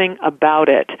something about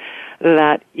it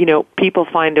that, people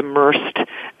find immersed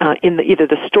in either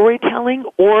the storytelling,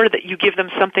 or that you give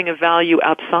them something of value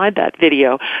outside that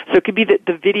video. So it could be that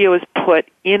the video is put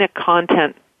in a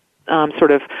content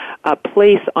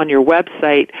place on your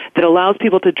website that allows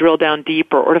people to drill down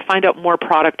deeper, or to find out more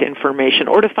product information,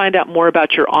 or to find out more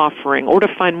about your offering, or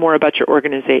to find more about your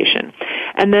organization.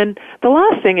 And then the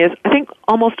last thing is, I think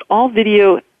almost all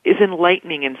video is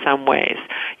enlightening in some ways.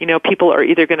 People are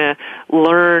either going to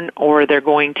learn, or they're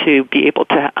going to be able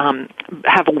to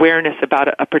have awareness about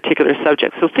a particular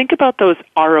subject. So think about those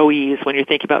ROEs when you're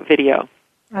thinking about video.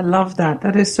 I love that.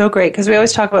 That is so great, because we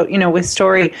always talk about, with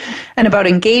story and about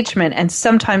engagement, and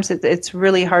sometimes it's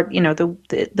really hard.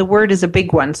 The word is a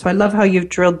big one. So I love how you've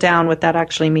drilled down what that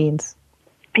actually means.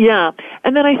 Yeah,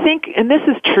 and then I think, and this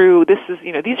is true,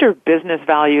 these are business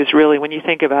values really when you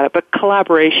think about it, but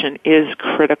collaboration is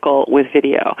critical with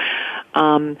video.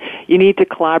 You need to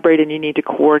collaborate and you need to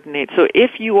coordinate. So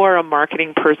if you are a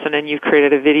marketing person and you've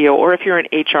created a video, or if you're an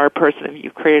HR person and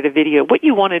you've created a video, what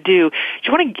you want to do is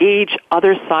you want to engage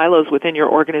other silos within your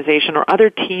organization or other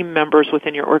team members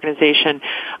within your organization,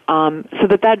 so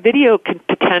that video can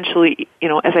potentially,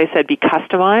 as I said, be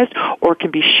customized or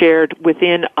can be shared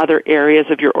within other areas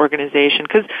of your organization.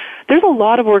 Because there's a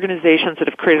lot of organizations that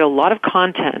have created a lot of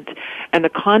content, and the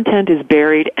content is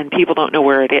buried and people don't know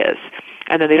where it is.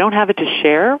 And then they don't have it to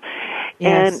share.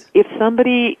 Yes. And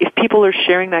if people are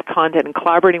sharing that content and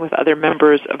collaborating with other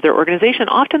members of their organization,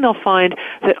 often they'll find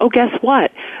that, guess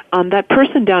what? That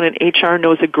person down in HR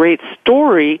knows a great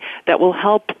story that will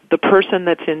help the person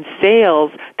that's in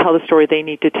sales tell the story they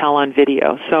need to tell on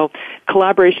video. So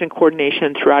collaboration and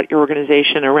coordination throughout your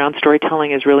organization around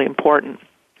storytelling is really important.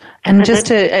 And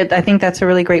I think that's a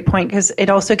really great point because it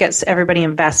also gets everybody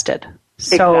invested.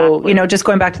 So, Exactly. Just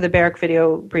going back to the Barrack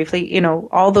video briefly,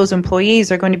 all those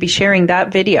employees are going to be sharing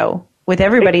that video with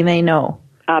everybody they know.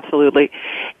 Absolutely.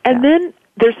 And then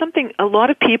there's something, a lot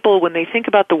of people, when they think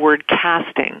about the word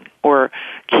casting or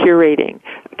curating,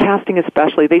 casting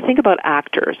especially, they think about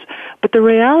actors. But the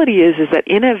reality is that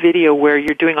in a video where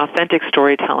you're doing authentic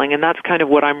storytelling, and that's kind of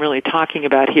what I'm really talking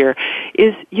about here,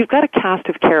 is you've got a cast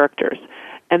of characters.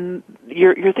 And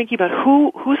you're thinking about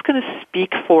who's going to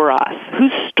speak for us?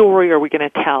 Whose story are we going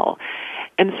to tell?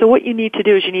 And so what you need to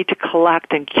do is you need to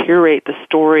collect and curate the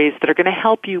stories that are going to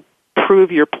help you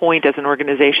prove your point as an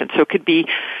organization. So it could be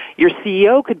your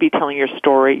CEO could be telling your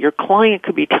story, your client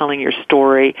could be telling your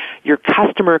story, your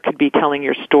customer could be telling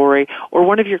your story, or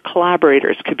one of your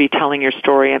collaborators could be telling your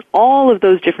story. And all of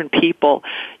those different people,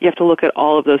 you have to look at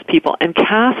all of those people and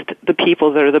cast the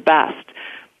people that are the best.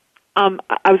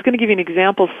 I was going to give you an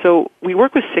example. So we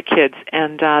work with sick kids,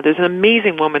 and there's an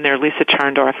amazing woman there, Lisa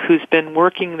Charndorf, who's been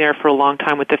working there for a long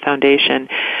time with the foundation.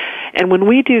 And when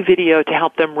we do video to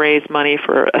help them raise money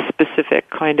for a specific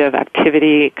kind of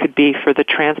activity, it could be for the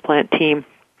transplant team,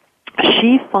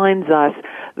 she finds us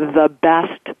the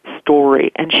best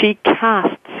story, and she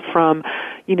casts from,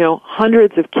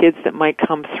 hundreds of kids that might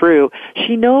come through.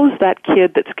 She knows that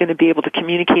kid that's going to be able to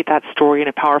communicate that story in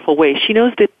a powerful way. She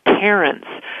knows the parents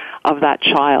of that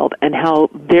child and how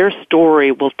their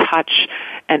story will touch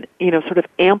and, sort of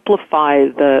amplify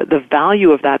the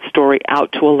value of that story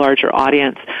out to a larger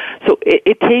audience. So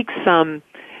it takes some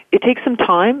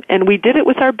time, and we did it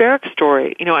with our Barrack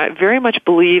story. I very much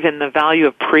believe in the value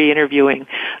of pre-interviewing.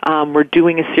 We're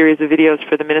doing a series of videos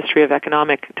for the Ministry of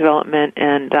Economic Development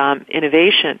and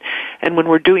Innovation, and when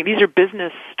we're doing, these are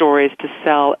business stories to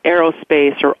sell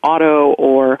aerospace or auto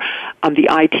or the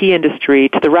IT industry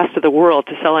to the rest of the world,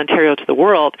 to sell Ontario to the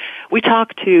world, we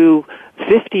talk to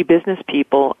 50 business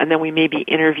people, and then we maybe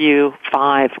interview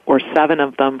 5 or 7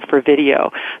 of them for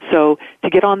video. So to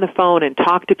get on the phone and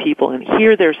talk to people and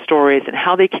hear their stories and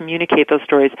how they communicate those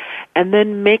stories, and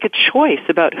then make a choice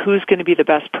about who's going to be the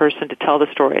best person to tell the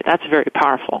story, that's very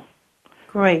powerful.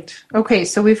 Great. Okay,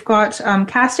 so we've got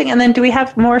casting, and then do we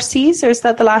have more C's, or is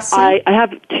that the last C? I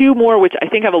have 2 more, which I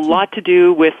think have a lot to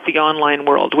do with the online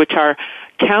world, which are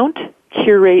count,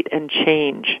 curate, and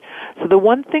change. So the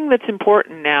one thing that's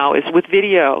important now is with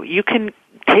video, you can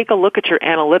take a look at your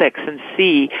analytics and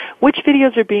see which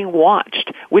videos are being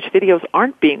watched, which videos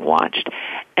aren't being watched.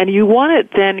 And you want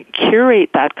to then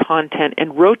curate that content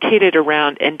and rotate it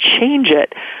around and change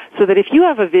it so that if you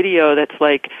have a video that's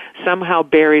like somehow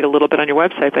buried a little bit on your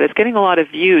website, but it's getting a lot of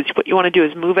views, what you want to do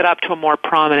is move it up to a more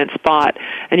prominent spot.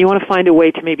 And you want to find a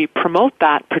way to maybe promote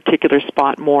that particular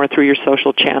spot more through your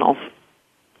social channels.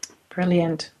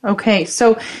 Brilliant. Okay,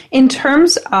 so in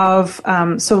terms of,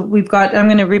 so we've got, I'm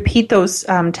going to repeat those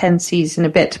 10 C's in a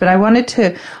bit, but I wanted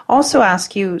to also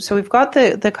ask you, so we've got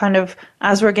the kind of,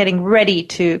 as we're getting ready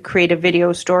to create a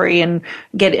video story and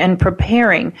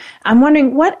preparing, I'm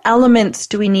wondering what elements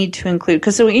do we need to include?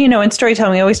 Because, in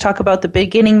storytelling, we always talk about the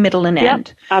beginning, middle, and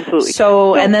end. Absolutely.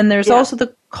 So, and then there's also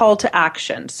the call to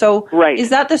action. So right. Is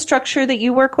that the structure that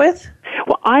you work with?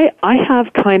 Well, I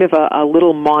have kind of a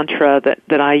little mantra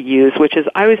that I use, which is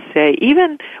I always say,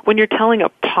 even when you're telling a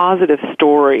positive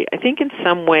story, I think in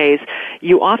some ways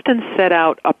you often set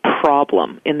out a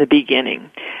problem in the beginning.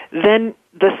 Then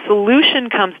the solution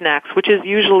comes next, which is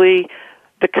usually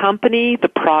the company, the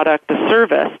product, the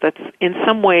service that's in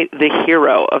some way the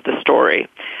hero of the story.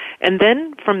 And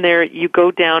then from there you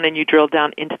go down and you drill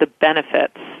down into the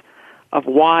benefits of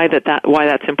why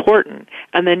that's important,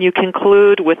 and then you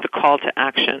conclude with the call to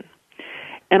action.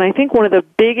 And I think one of the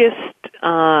biggest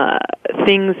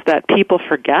things that people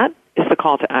forget is the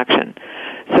call to action.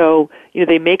 So,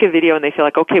 they make a video and they feel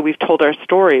like, okay, we've told our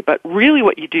story, but really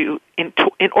what you do, in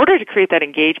order to create that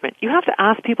engagement, you have to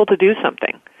ask people to do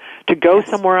something, to go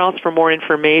somewhere else for more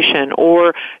information,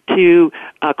 or to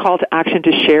call to action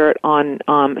to share it on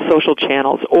social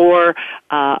channels, or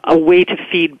a way to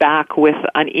feed back with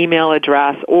an email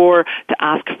address, or to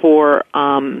ask for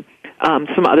some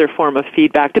other form of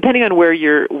feedback, depending on where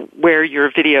your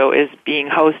video is being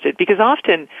hosted. Because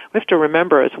often we have to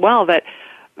remember as well that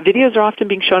videos are often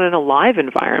being shown in a live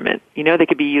environment. They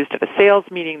could be used at a sales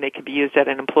meeting, they could be used at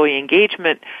an employee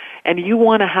engagement, and you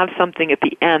want to have something at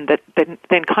the end that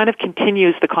then kind of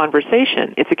continues the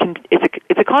conversation. It's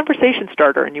a conversation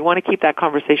starter, and you want to keep that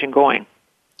conversation going.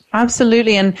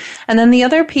 Absolutely. And then the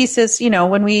other piece is,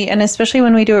 and especially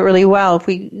when we do it really well,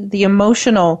 the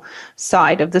emotional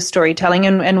side of the storytelling,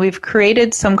 and we've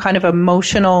created some kind of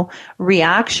emotional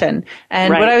reaction.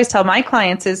 And what I always tell my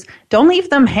clients is don't leave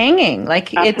them hanging.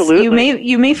 Like you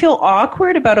may feel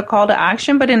awkward about a call to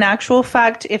action, but in actual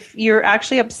fact, if you're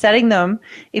actually upsetting them,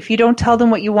 if you don't tell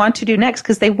them what you want to do next,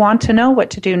 because they want to know what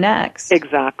to do next.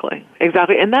 Exactly.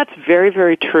 And that's very,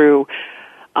 very true.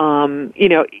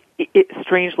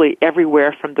 Strangely,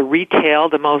 everywhere from the retail,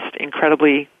 the most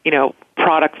incredibly,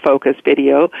 product-focused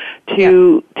video,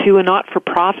 to a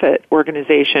not-for-profit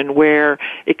organization where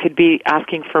it could be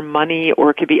asking for money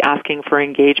or it could be asking for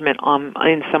engagement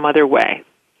in some other way.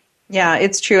 Yeah,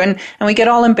 it's true. And we get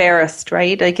all embarrassed,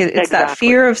 right? Like it's that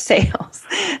fear of sales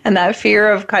and that fear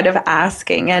of kind of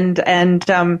asking. And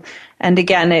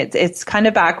again, it's kind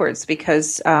of backwards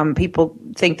because people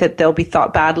think that they'll be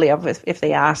thought badly of if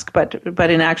they ask. But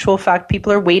in actual fact,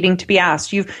 people are waiting to be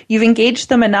asked. You've engaged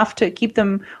them enough to keep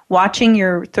them watching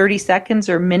your 30 seconds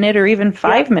or minute or even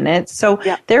 5 minutes. So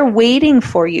they're waiting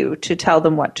for you to tell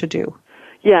them what to do.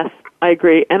 Yes. I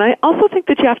agree, and I also think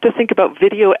that you have to think about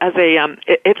video as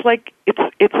it's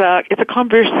a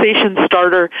conversation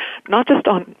starter, not just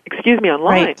online,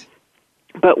 right.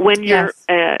 But when you're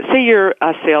say you're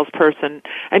a salesperson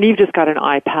and you've just got an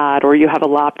iPad or you have a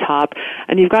laptop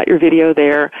and you've got your video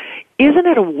there, isn't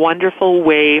it a wonderful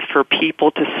way for people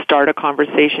to start a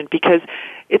conversation? Because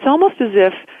it's almost as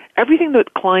if everything the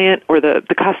client or the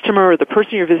customer or the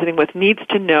person you're visiting with needs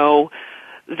to know,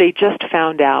 they just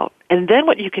found out. And then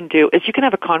what you can do is you can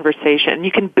have a conversation and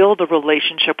you can build a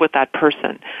relationship with that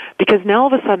person, because now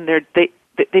all of a sudden they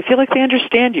feel like they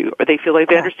understand you, or they feel like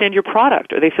they understand your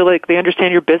product, or they feel like they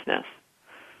understand your business.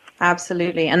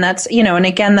 Absolutely. And that's, and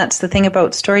again, that's the thing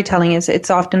about storytelling is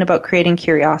it's often about creating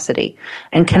curiosity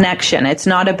and connection. It's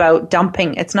not about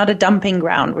dumping. It's not a dumping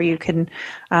ground where you can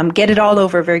get it all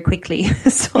over very quickly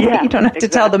so that you don't have to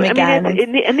tell them again.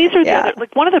 And these are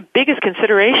one of the biggest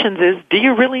considerations is, do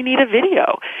you really need a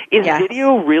video? Is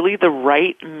video really the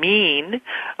right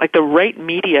the right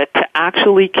media to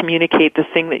actually communicate the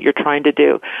thing that you're trying to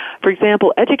do? For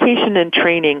example, education and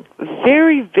training,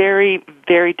 very, very,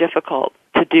 very difficult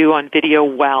to do on video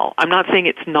well. I'm not saying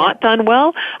it's not done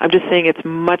well. I'm just saying it's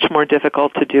much more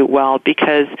difficult to do well,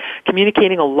 because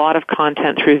communicating a lot of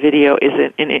content through video is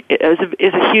a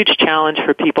huge challenge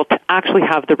for people to actually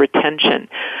have the retention.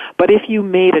 But if you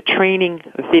made a training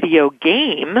video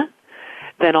game,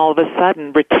 then all of a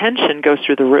sudden retention goes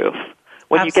through the roof.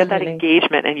 When you get that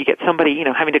engagement and you get somebody,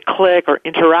 having to click or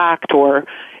interact or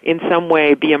in some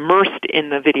way be immersed in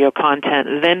the video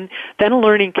content, then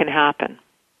learning can happen.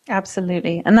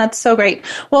 Absolutely. And that's so great.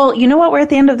 Well, you know what? We're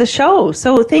at the end of the show.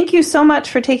 So thank you so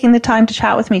much for taking the time to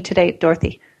chat with me today,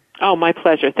 Dorothy. Oh, my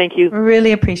pleasure. Thank you.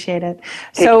 Really appreciate it.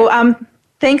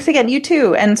 Thanks again. You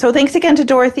too. And so thanks again to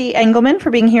Dorothy Engelman for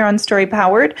being here on Story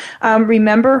Powered.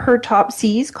 Remember her top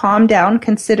C's: calm down,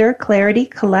 consider, clarity,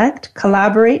 collect,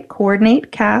 collaborate,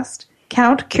 coordinate, cast,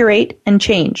 count, curate, and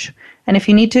change. And if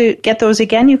you need to get those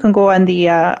again, you can go on the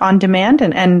on demand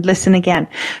and listen again.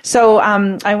 So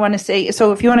I want to say,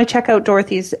 so if you want to check out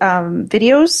Dorothy's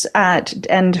videos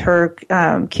and her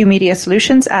Q Media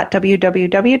Solutions at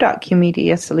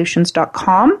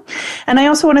www.qmediasolutions.com. And I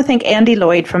also want to thank Andy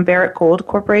Lloyd from Barrett Gold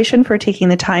Corporation for taking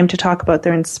the time to talk about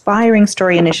their inspiring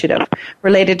story initiative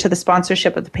related to the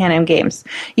sponsorship of the Pan Am Games.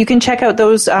 You can check out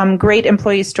those great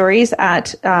employee stories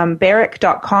at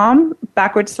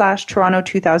barrick.com/Toronto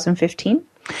 2015.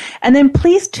 And then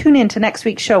please tune in to next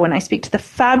week's show when I speak to the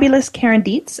fabulous Karen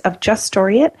Dietz of Just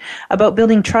Story It about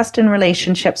building trust and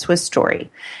relationships with story.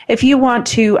 If you want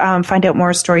to find out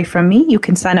more story from me, you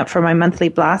can sign up for my monthly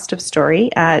blast of story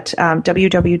at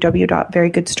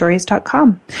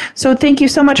www.verygoodstories.com. So thank you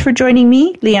so much for joining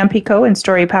me, Leanne Picot, and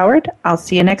Story Powered. I'll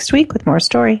see you next week with more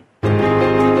story.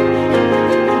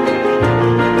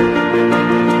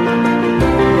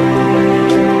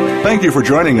 Thank you for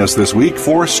joining us this week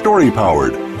for Story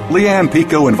Powered. Leanne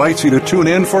Picot invites you to tune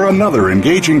in for another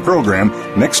engaging program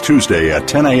next Tuesday at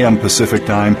 10 a.m. Pacific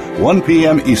Time, 1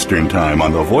 p.m. Eastern Time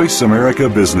on the Voice America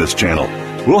Business Channel.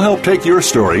 We'll help take your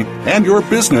story and your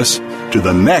business to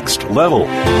the next level.